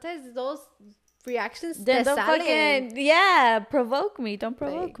 but sometimes those reactions then don't fucking, provoke me. Don't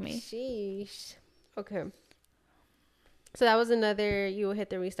provoke me. Sheesh. Okay. So that was another, you hit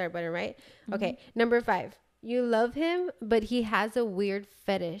the restart button, right? Okay. Number 5. You love him, but he has a weird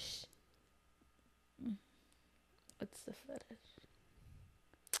fetish. What's the fetish?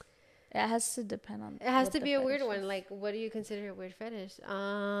 It has to depend on. It has to be a weird one. Like, what do you consider a weird fetish? I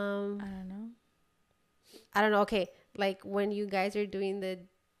don't know. Okay, like when you guys are doing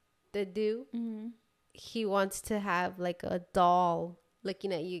the do, he wants to have like a doll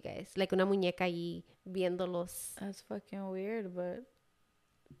looking at you guys, like una muñeca y viéndolos. That's fucking weird, but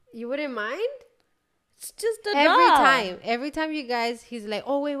you wouldn't mind? It's just a doll. Every time you guys, he's like,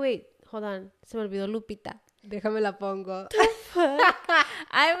 oh wait, hold on, se me olvidó Lupita. Déjame la pongo.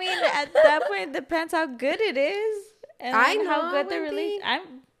 I mean, at that point, it depends how good it is. And I know how good the relation. I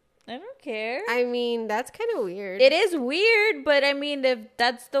don't care. I mean, that's kind of weird. It is weird, but I mean, if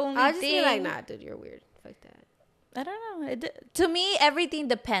that's the only thing. I'll just be like, nah, dude, you're weird. Fuck that. I don't know. To me, everything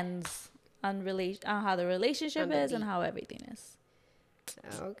depends on how the relationship is and how everything is.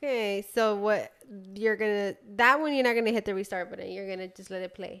 Okay, so what that one you're not gonna hit the restart button. You're gonna just let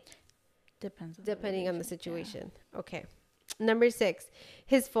it play. Depending on the situation. Yeah. Okay. Number 6.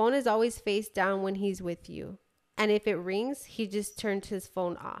 His phone is always face down when he's with you. And if it rings, he just turns his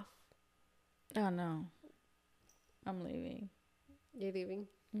phone off. Oh, no. I'm leaving. You're leaving?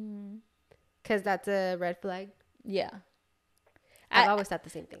 Because that's a red flag? Yeah. I've always thought the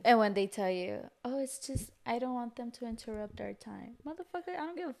same thing. And when they tell you, oh, it's just, I don't want them to interrupt our time. Motherfucker, I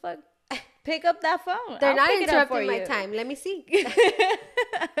don't give a fuck. Pick up that phone. They're not interrupting my time. Let me see.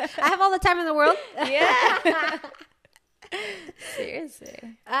 I have all the time in the world. Yeah. Seriously.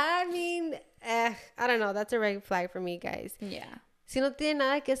 I mean, I don't know. That's a red flag for me, guys. Yeah. Si no tiene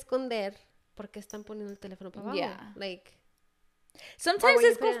nada que esconder, ¿por qué están poniendo el teléfono para abajo? Yeah. Like, sometimes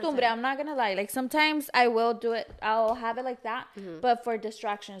it's costumbre. I'm not gonna lie. Like, sometimes I will do it. I'll have it like that, but for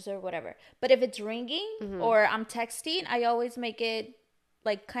distractions or whatever. But if it's ringing or I'm texting, I always make it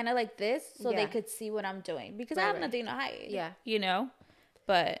like kind of like this so they could see what I'm doing because I have nothing to hide. Yeah. You know?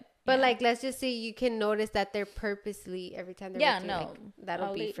 But like, let's just say you can notice that they're purposely every time they're working, like,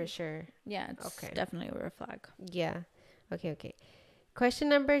 that'll be for sure. Yeah, it's definitely a red flag. Yeah. Okay. Question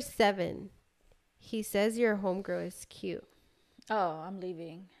number 7. He says your homegirl is cute. Oh, I'm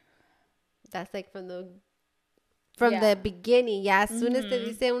leaving. That's like from the beginning. Yeah, as soon as te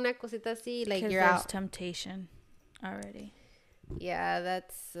dice una cosita así, like, you're out. There's temptation already. Yeah,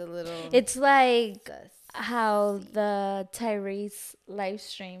 that's a little... It's like how the Tyrese live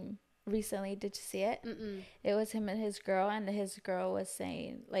stream recently. Did you see it? It was him and his girl, and his girl was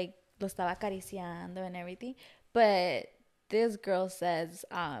saying, like, lo estaba acariciando and everything. But this girl says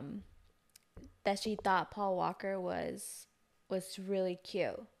that she thought Paul Walker was really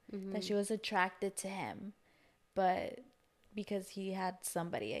cute. That she was attracted to him. But because he had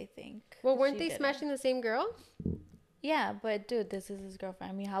somebody, I think. Well, weren't they smashing the same girl? Yeah, but dude, this is his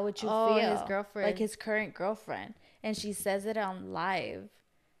girlfriend. I mean, how would you feel? His girlfriend. Like, his current girlfriend. And she says it on live.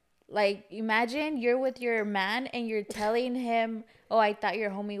 Like, imagine you're with your man and you're telling him, oh, I thought your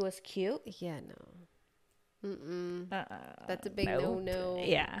homie was cute. Yeah, no. That's a big no.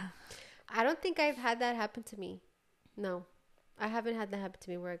 Yeah. I don't think I've had that happen to me. No. I haven't had that happen to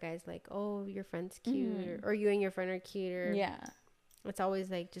me where a guy's like, oh, your friend's cute. Or you and your friend are cute. Yeah. It's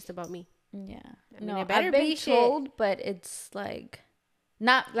always, like, just about me. Yeah. I mean, I've been told, but it's like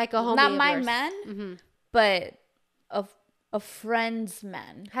not like a homie not of my yours. man, but a friend's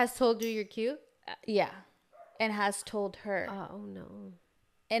man has told you you're cute. Yeah, and has told her. Oh no!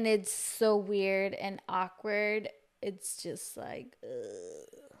 And it's so weird and awkward. It's just like,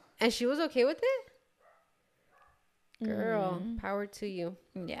 ugh. And she was okay with it? Girl, power to you.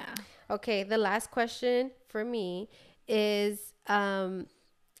 Yeah. Okay, the last question for me is,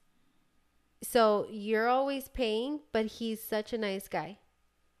 so you're always paying, but he's such a nice guy.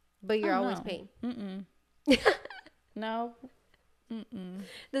 But you're always paying. No.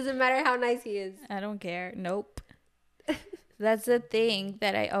 Doesn't matter how nice he is. I don't care. Nope. That's the thing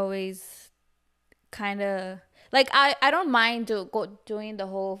that I always kind of like. I don't mind doing the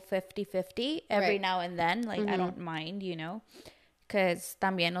whole 50-50 every now and then. Like, I don't mind, you know, because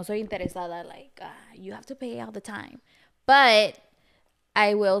también no soy interesada. Like, you have to pay all the time. But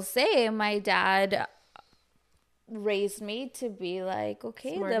I will say my dad raised me to be like,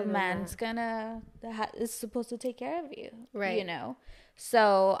 okay, the man's is supposed to take care of you, right? You know,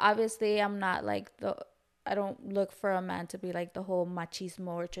 so obviously I'm not like I don't look for a man to be like the whole machismo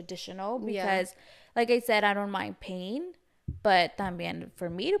or traditional, because like I said, I don't mind paying, but también for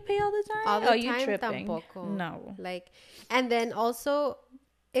me to pay all the time, all the time, you tripping? Tampoco. No. Like, and then also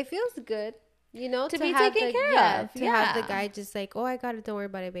it feels good, you know, to be taken care of. To have the guy just like, oh, I got it, don't worry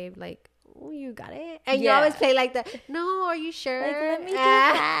about it, babe. Like, oh, you got it. And you always play like that. No, are you sure? Like, let me do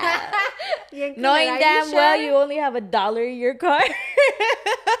that. Knowing damn well you only have $1 in your card.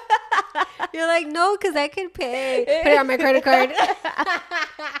 You're like, no, because I can pay. Put it on my credit card.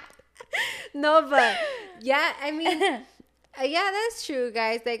 No, but yeah, I mean, yeah, that's true,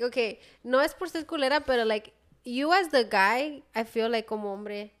 guys. Like, okay, no es por ser culera, pero like, you as the guy, I feel like como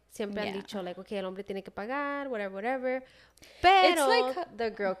hombre, siempre han dicho, like, okay, el hombre tiene que pagar, whatever. Pero it's like, the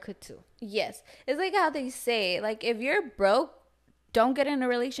girl could too. Yes. It's like how they say, like, if you're broke, don't get in a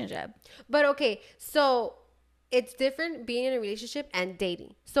relationship. But okay, so it's different being in a relationship and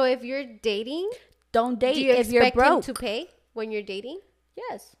dating. So if you're dating, don't date if you're broke. Him to pay when you're dating?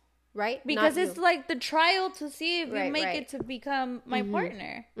 Yes. Right? Because it's like the trial to see if you make it to become my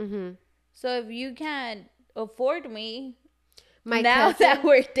partner. So if you can't afford me, now that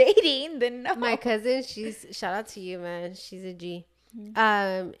we're dating, then no. My cousin, shout out to you, man. She's a G.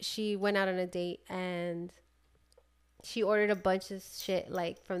 She went out on a date and she ordered a bunch of shit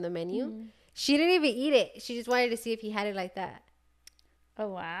like from the menu. She didn't even eat it. She just wanted to see if he had it like that. Oh,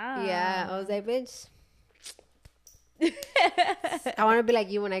 wow. Yeah. I was like, bitch, I want to be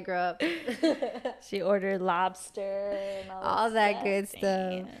like you when I grow up. She ordered lobster and all that good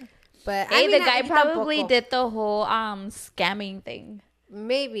stuff. But hey, the guy probably did the whole scamming thing.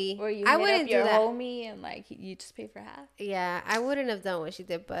 Maybe. Where you hit up your homie and like you just pay for half. Yeah, I wouldn't have done what she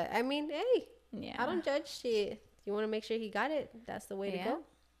did, but I mean, hey, I don't judge shit. You want to make sure he got it. That's the way to go.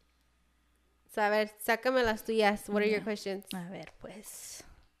 So, a ver, sácame las tuyas. What are your questions? A ver, pues.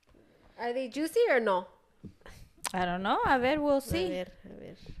 Are they juicy or no? I don't know. A ver, we'll see. A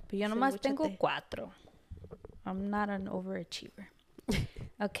ver. Pero yo nomás tengo 4. I'm not an overachiever.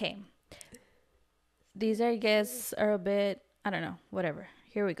 Okay. These, I guess, are a bit, I don't know, whatever.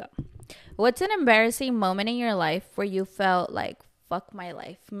 Here we go. What's an embarrassing moment in your life where you felt like, fuck my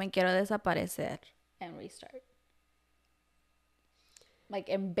life, me quiero desaparecer and restart? Like,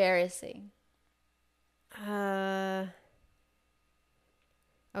 embarrassing.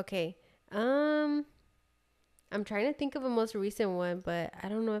 Okay. I'm trying to think of a most recent one, but I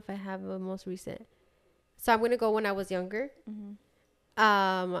don't know if I have a most recent. So I'm going to go when I was younger.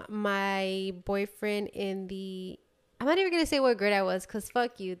 My boyfriend I'm not even going to say what grade I was, because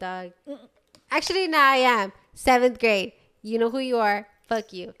fuck you, dog. Actually, no, I am. 7th grade. You know who you are.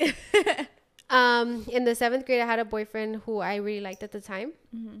 Fuck you. In the 7th grade, I had a boyfriend who I really liked at the time.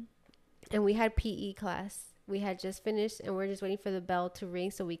 And we had PE class. We had just finished, and we're just waiting for the bell to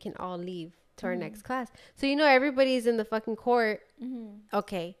ring so we can all leave to our next class. So, you know, everybody's in the fucking court.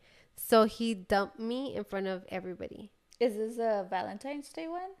 Okay. So he dumped me in front of everybody. Is this a Valentine's Day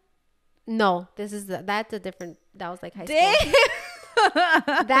one? No, that's a different, that was like high school.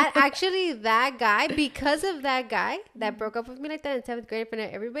 that guy, because of that guy that broke up with me like that in 7th grade in front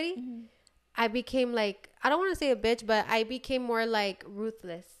of everybody, I became like, I don't want to say a bitch, but I became more like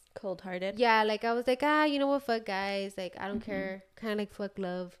ruthless. Cold-hearted. Yeah, like I was like, you know what, fuck guys, like I don't care, kind of like fuck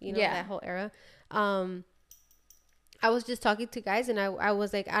love, you know, that whole era. I was just talking to guys and I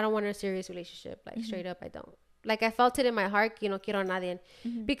was like, I don't want a serious relationship, like straight up, I don't. Like I felt it in my heart, you know, quiero a nadie,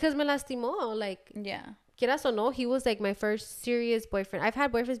 because me lastimó, like, quieras o no, he was like my first serious boyfriend. I've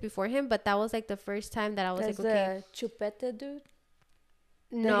had boyfriends before him, but that was like the first time that I was like, okay. The chupete dude?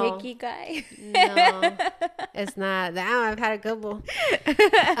 No. The hickey guy? No, it's not. Damn, I've had a couple.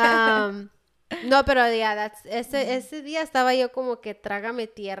 No, pero yeah, ese día estaba yo como que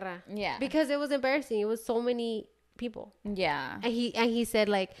trágame tierra. Yeah. Because it was embarrassing. It was so many people. Yeah. And he said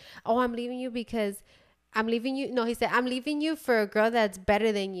like, oh, I'm leaving you because I'm leaving you. No, he said, I'm leaving you for a girl that's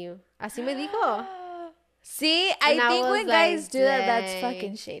better than you. Así me dijo. See, I think when guys do that, that's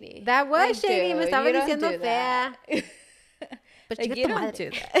fucking shady. That was shady. Me estaba diciendo fea. But like, you don't do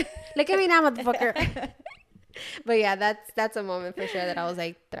that. Look at me now, motherfucker. But yeah, that's a moment for sure that I was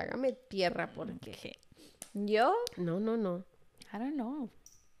like, trágame tierra porque. Okay. Yo? No. I don't know.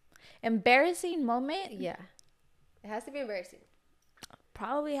 Embarrassing moment? Yeah. It has to be embarrassing.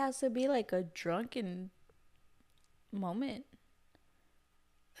 Probably has to be like a drunken moment.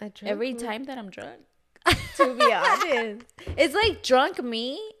 Every time that I'm drunk. To be honest. It's like drunk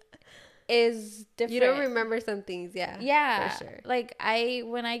me is different. You don't remember some things, yeah. Yeah. For sure. Like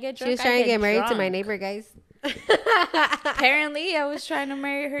when I get drunk, she was trying to get married to my neighbor, guys. Apparently, I was trying to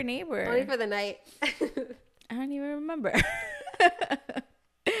marry her neighbor. Only for the night. I don't even remember.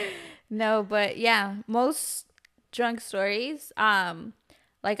 No, but yeah, most drunk stories.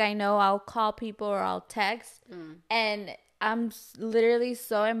 Like I know I'll call people or I'll text, and I'm literally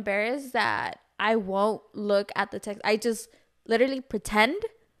so embarrassed that I won't look at the text. I just literally pretend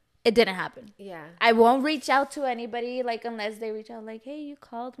it didn't happen. Yeah. I won't reach out to anybody, like, unless they reach out, like, hey, you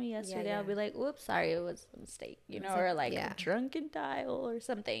called me yesterday. Yeah. I'll be like, oops, sorry, it was a mistake, or like a drunken dial or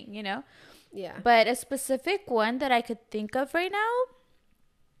something, Yeah. But a specific one that I could think of right now,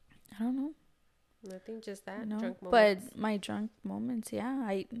 I don't know. Nothing, just that. No, drunk moments. but my drunk moments,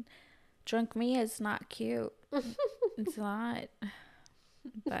 yeah. Drunk me is not cute. It's not.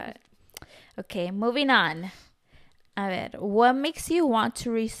 But, okay, moving on. A ver, what makes you want to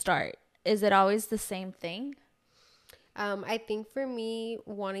restart? Is it always the same thing? I think for me,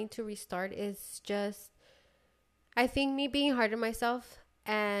 wanting to restart is just, I think me being hard on myself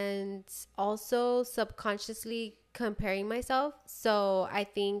and also subconsciously comparing myself. So I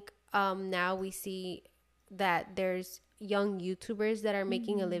think now we see that there's young YouTubers that are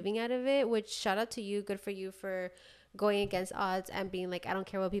making a living out of it, which shout out to you. Good for you for going against odds and being like, I don't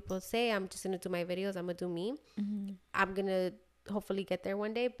care what people say. I'm just going to do my videos. I'm going to do me. I'm going to hopefully get there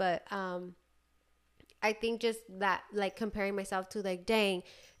one day. But I think just that, like, comparing myself to, like, dang,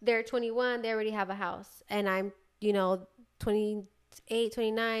 they're 21. They already have a house. And I'm, 28,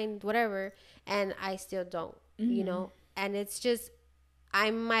 29, whatever. And I still don't, And it's just,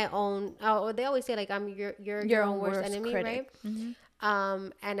 I'm my own. Oh, they always say, like, I'm your own worst enemy, critic. Right?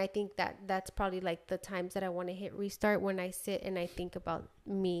 And I think that's probably like the times that I want to hit restart, when I sit and I think about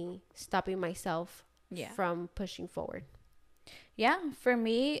me stopping myself from pushing forward. Yeah, for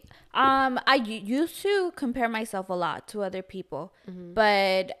me, I used to compare myself a lot to other people,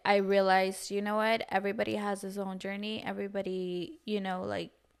 but I realized, you know what? Everybody has his own journey. Everybody,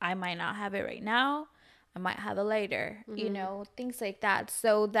 like, I might not have it right now. I might have it later, things like that.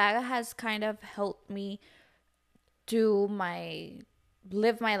 So that has kind of helped me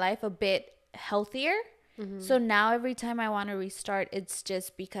live my life a bit healthier. So now every time I want to restart, it's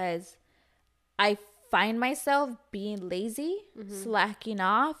just because I find myself being lazy, slacking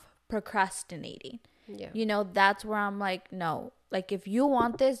off, procrastinating. Yeah. That's where I'm like, no, like, if you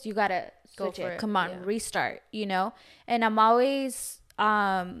want this, you gotta switch it. Come on, restart, And I'm always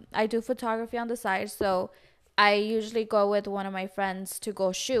I do photography on the side, so I usually go with one of my friends to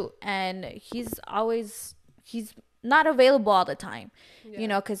go shoot, and he's not available all the time,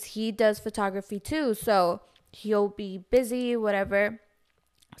 because he does photography too, so he'll be busy, whatever.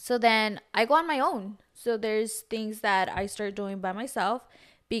 So then I go on my own. So there's things that I start doing by myself,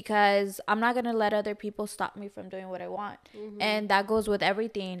 because I'm not going to let other people stop me from doing what I want. And that goes with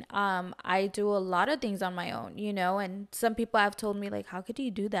everything. I do a lot of things on my own, and some people have told me, like, how could you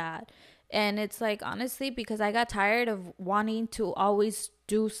do that? And it's like, honestly, because I got tired of wanting to always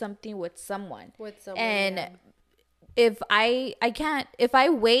do something with someone. And if if I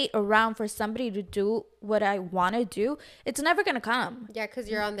wait around for somebody to do what I want to do, it's never going to come. Yeah, because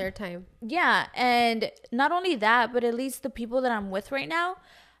you're on their time. Yeah. And not only that, but at least the people that I'm with right now,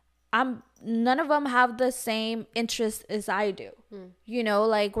 none of them have the same interest as I do.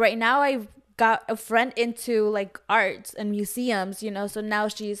 Like right now I've got a friend into like arts and museums, so now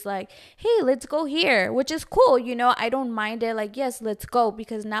she's like, hey, let's go here, which is cool. I don't mind it. Like, yes, let's go,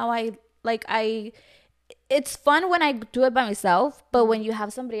 because now it's fun when I do it by myself, but when you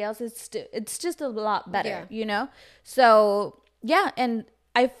have somebody else, it's just a lot better, So yeah, and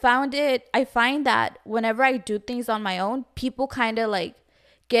I find that whenever I do things on my own, people kind of like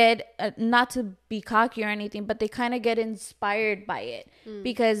get, not to be cocky or anything, but they kind of get inspired by it.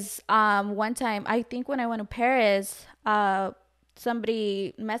 Because one time, I think when I went to Paris,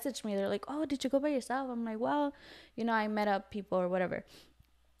 somebody messaged me. They're like, oh, did you go by yourself? I'm like, well, I met up people or whatever.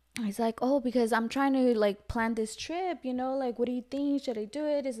 He's like, oh, because I'm trying to like plan this trip, you know, like, what do you think? Should I do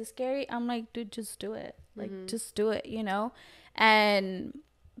it? Is it scary? I'm like, dude, just do it. Like, just do it, you know? And,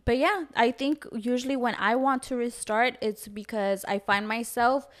 but yeah, I think usually when I want to restart, it's because I find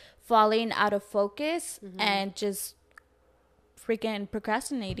myself falling out of focus and just freaking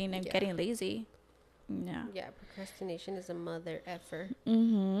procrastinating and getting lazy. Yeah. Yeah, procrastination is a mother effer.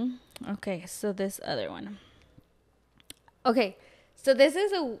 Okay, so this other one. Okay, so this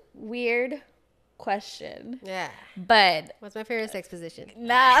is a weird question. Yeah. But what's my favorite sex position?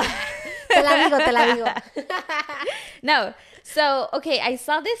 No. Te la digo. No. So, okay, I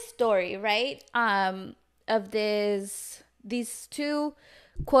saw this story, right? Of these two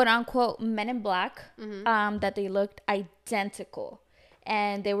quote unquote men in black that they looked identical.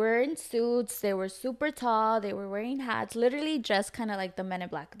 And they were in suits, they were super tall, they were wearing hats, literally dressed kind of like the Men in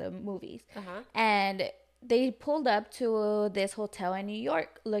Black, the movies. And they pulled up to this hotel in New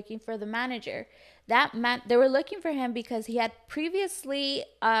York looking for the manager. They were looking for him because he had previously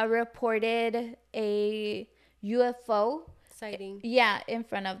reported a UFO sighting. Yeah, in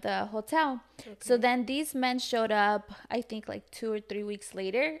front of the hotel. Okay. So then these men showed up, I think like 2 or 3 weeks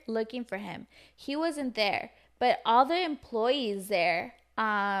later, looking for him. He wasn't there, but all the employees there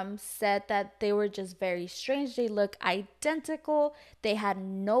said that they were just very strange. They look identical. They had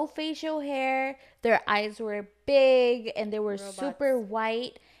no facial hair. Their eyes were big and they were super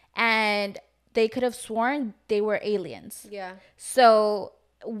white. And they could have sworn they were aliens. Yeah. So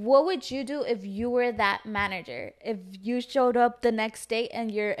what would you do if you were that manager? If you showed up the next day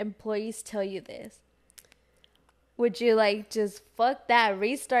and your employees tell you this? Would you like just fuck that,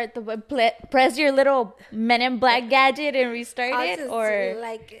 restart press your little Men in Black gadget and restart it? Or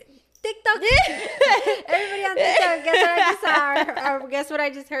like TikTok? Everybody on TikTok, guess what I just saw? Or guess what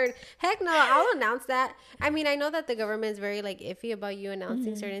I just heard? Heck no, I'll announce that. I mean, I know that the government is very like iffy about you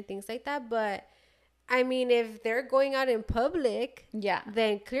announcing certain things like that, but I mean, if they're going out in public,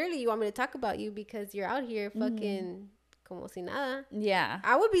 then clearly you want me to talk about you because you're out here fucking como si nada. Yeah.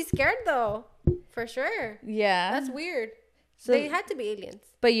 I would be scared though, for sure. Yeah. That's weird. So they had to be aliens.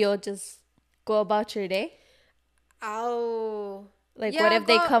 But you'll just go about your day? Oh. Like, what if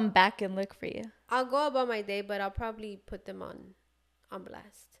they come back and look for you? I'll go about my day, but I'll probably put them on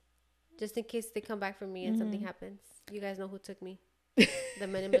blast. Just in case they come back for me and something happens. You guys know who took me. The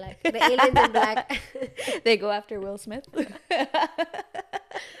Men in Black. The aliens in black. They go after Will Smith.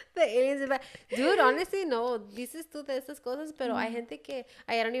 The aliens in black. Dude, honestly, no. Dices tú de esas cosas, pero hay gente que...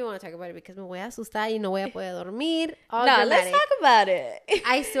 I don't even want to talk about it because me voy a asustar y no voy a poder dormir. No, let's talk about it.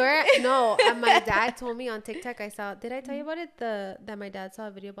 I swear, no. My dad told me on TikTok, did I tell you about it? That my dad saw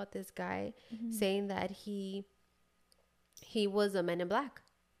a video about this guy saying that he was a Man in Black.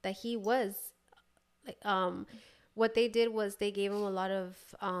 That he was like, what they did was they gave him a lot of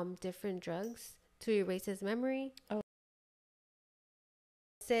different drugs to erase his memory. Oh.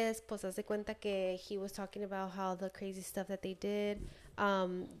 Pues hace cuenta que he was talking about how the crazy stuff that they did.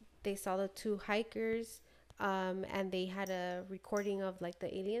 They saw the two hikers and they had a recording of like the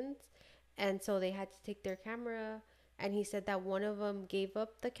aliens. And so they had to take their camera. And he said that one of them gave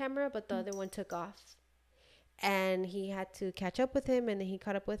up the camera, but the other one took off. And he had to catch up with him, and then he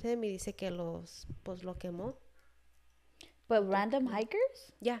caught up with him. Y dice que lo quemó. But random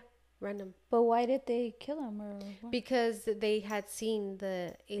hikers? Yeah, random. But why did they kill him? Or what? Because they had seen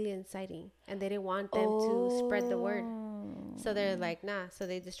the alien sighting, and they didn't want them to spread the word. So they're like, nah. So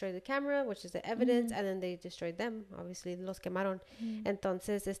they destroyed the camera, which is the evidence, and then they destroyed them. Obviously, los quemaron.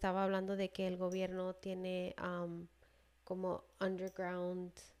 Entonces, estaba hablando de que el gobierno tiene como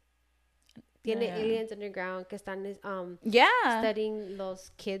underground... Tiene aliens underground que están studying los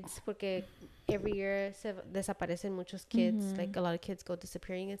kids porque every year se desaparecen muchos kids. Like a lot of kids go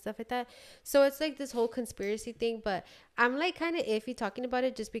disappearing and stuff like that. So it's like this whole conspiracy thing, but I'm like kind of iffy talking about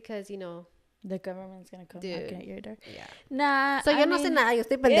it just because, you know, the government's gonna come knocking at your door. Yeah. Nah. So yo no sé nada, yo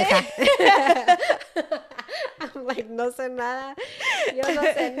estoy pendeja. I'm like, no sé nada. Yo no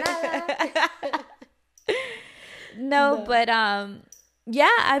sé nada. No, but yeah,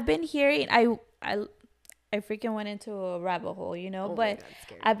 I've been hearing. I freaking went into a rabbit hole, you know. But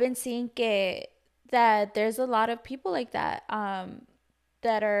God, I've been seeing that there's a lot of people like that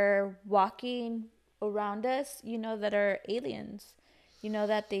that are walking around us, you know, that are aliens. You know,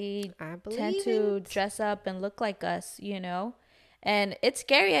 that they tend to dress up and look like us, you know. And it's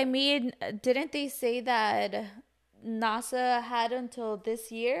scary. I mean, didn't they say that NASA had until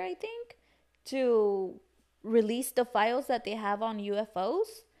this year, I think, to release the files that they have on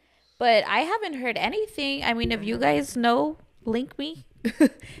UFOs? But I haven't heard anything. I mean, if you guys know, link me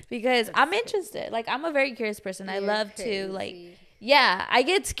because I'm interested. Like, I'm a very curious person. I love to like Yeah, I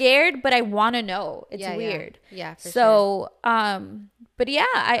get scared, but I want to know. It's weird. Yeah, for so, but yeah,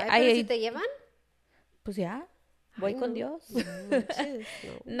 Ay, pero si te llevan? Pues ya, voy Ay, con no. Dios. No manches,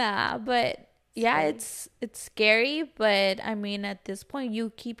 no. Nah, but yeah, it's scary, but I mean, at this point,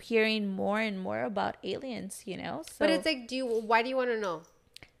 you keep hearing more and more about aliens, you know? So, But it's like, why do you want to know?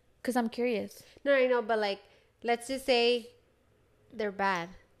 because I'm curious. No, I know, but like, let's just say they're bad.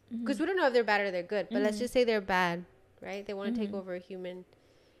 Because we don't know if they're bad or they're good, but let's just say they're bad, right? They want to take over a human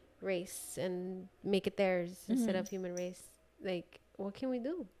race and make it theirs instead of human race. Like, what can we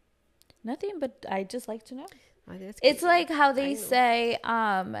do? Nothing, but I just like to know. Oh, that's It's crazy. like how they say,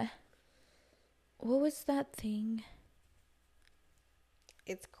 what was that thing?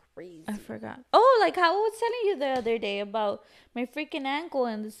 It's crazy. I forgot. Oh, like how I was telling you the other day about my freaking ankle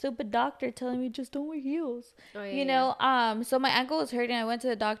and the stupid doctor telling me just don't wear heels. Oh, yeah, you know, so my ankle was hurting. I went to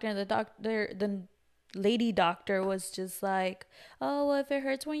the doctor and the lady doctor was just like, oh, well, if it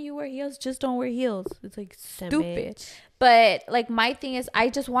hurts when you wear heels, just don't wear heels. It's like stupid. But like my thing is, I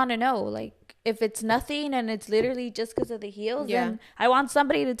just want to know, like, if it's nothing and it's literally just because of the heels, then I want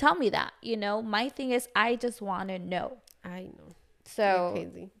somebody to tell me that, you know. My thing is, I just want to know. I know. So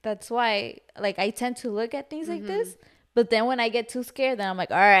that's why, like, I tend to look at things like this. But then when I get too scared, then I'm like,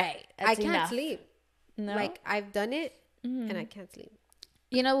 all right, I can't sleep. No? Like, I've done it and I can't sleep.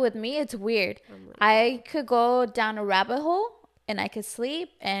 You know, with me, it's weird. I could go down a rabbit hole and I could sleep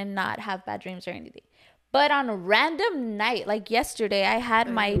and not have bad dreams or anything. But on a random night, like yesterday, I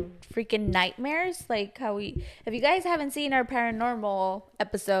had my freaking nightmares. Like how if you guys haven't seen our paranormal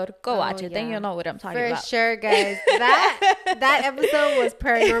episode, go watch it. Then you'll know what I'm talking about. For sure, guys. That episode was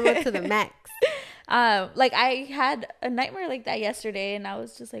paranormal to the max. Like I had a nightmare like that yesterday and I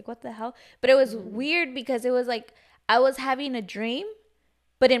was just like, what the hell? But it was weird because it was like I was having a dream,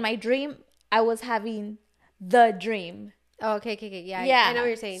 but in my dream, I was having the dream. Oh, okay. Yeah. I know what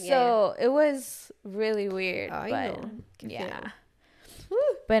you're saying. So it was really weird. Oh, I know. Yeah.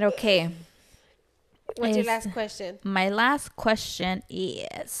 But okay. What's your last question? My last question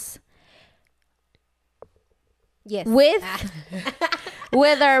is... Yes. With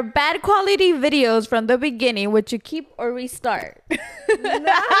our bad quality videos from the beginning, would you keep or restart?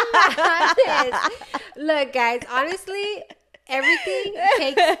 Look, guys, honestly... Everything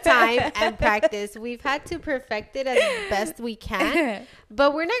takes time and practice. We've had to perfect it as best we can,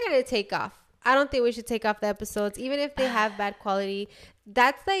 but we're not going to take off. I don't think we should take off the episodes, even if they have bad quality.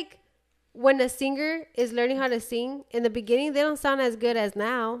 That's like when a singer is learning how to sing. In the beginning, they don't sound as good as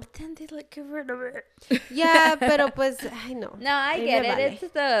now. But then they like get rid of it. Yeah, pero pues, I know. No, I get it.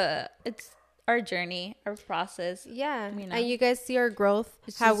 It's our journey, our process. Yeah. You know. And you guys see our growth,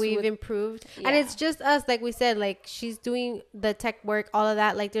 how we've improved. Yeah. And it's just us, like we said, like she's doing the tech work, all of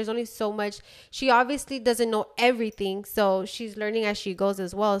that. Like there's only so much. She obviously doesn't know everything. So she's learning as she goes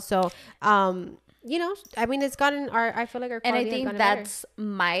as well. So, you know, I mean, it's gotten I feel like our quality has gotten better. And I think that's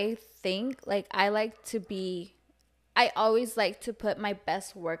my thing. Like I always like to put my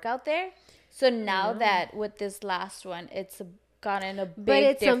best work out there. So now that with this last one, it's gotten a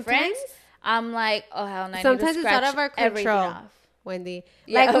big difference. I'm like, oh hell no! Sometimes it's out of our control, Wendy.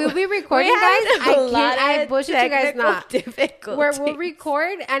 Yeah. Like we'll be recording, guys. I bullshit you guys not. We'll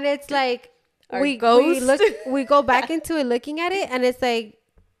record and it's like we go back into it looking at it and it's like,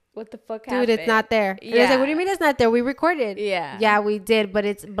 what the fuck happened? Dude, it's not there. Yeah. And it's like, what do you mean it's not there? We recorded. Yeah, we did, but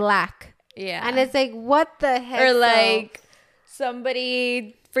it's black. Yeah, and it's like, what the heck? Or like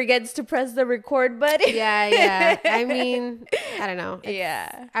somebody forgets to press the record button. Yeah. I mean, I don't know.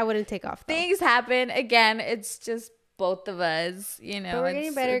 I wouldn't take off though. Things happen. Again, it's just both of us, you know. But we're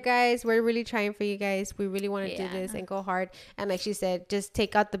getting better, guys. We're really trying for you guys. We really want to do this and go hard. And like she said, just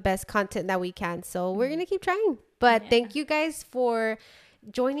take out the best content that we can. So we're going to keep trying. But thank you guys for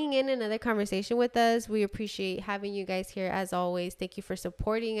joining in another conversation with us. We appreciate having you guys here as always. Thank you for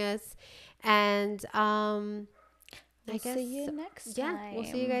supporting us. And I guess see you next time. Yeah, we'll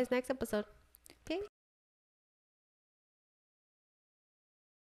see you guys next episode. Okay.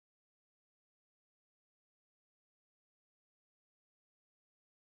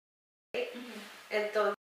 Entonces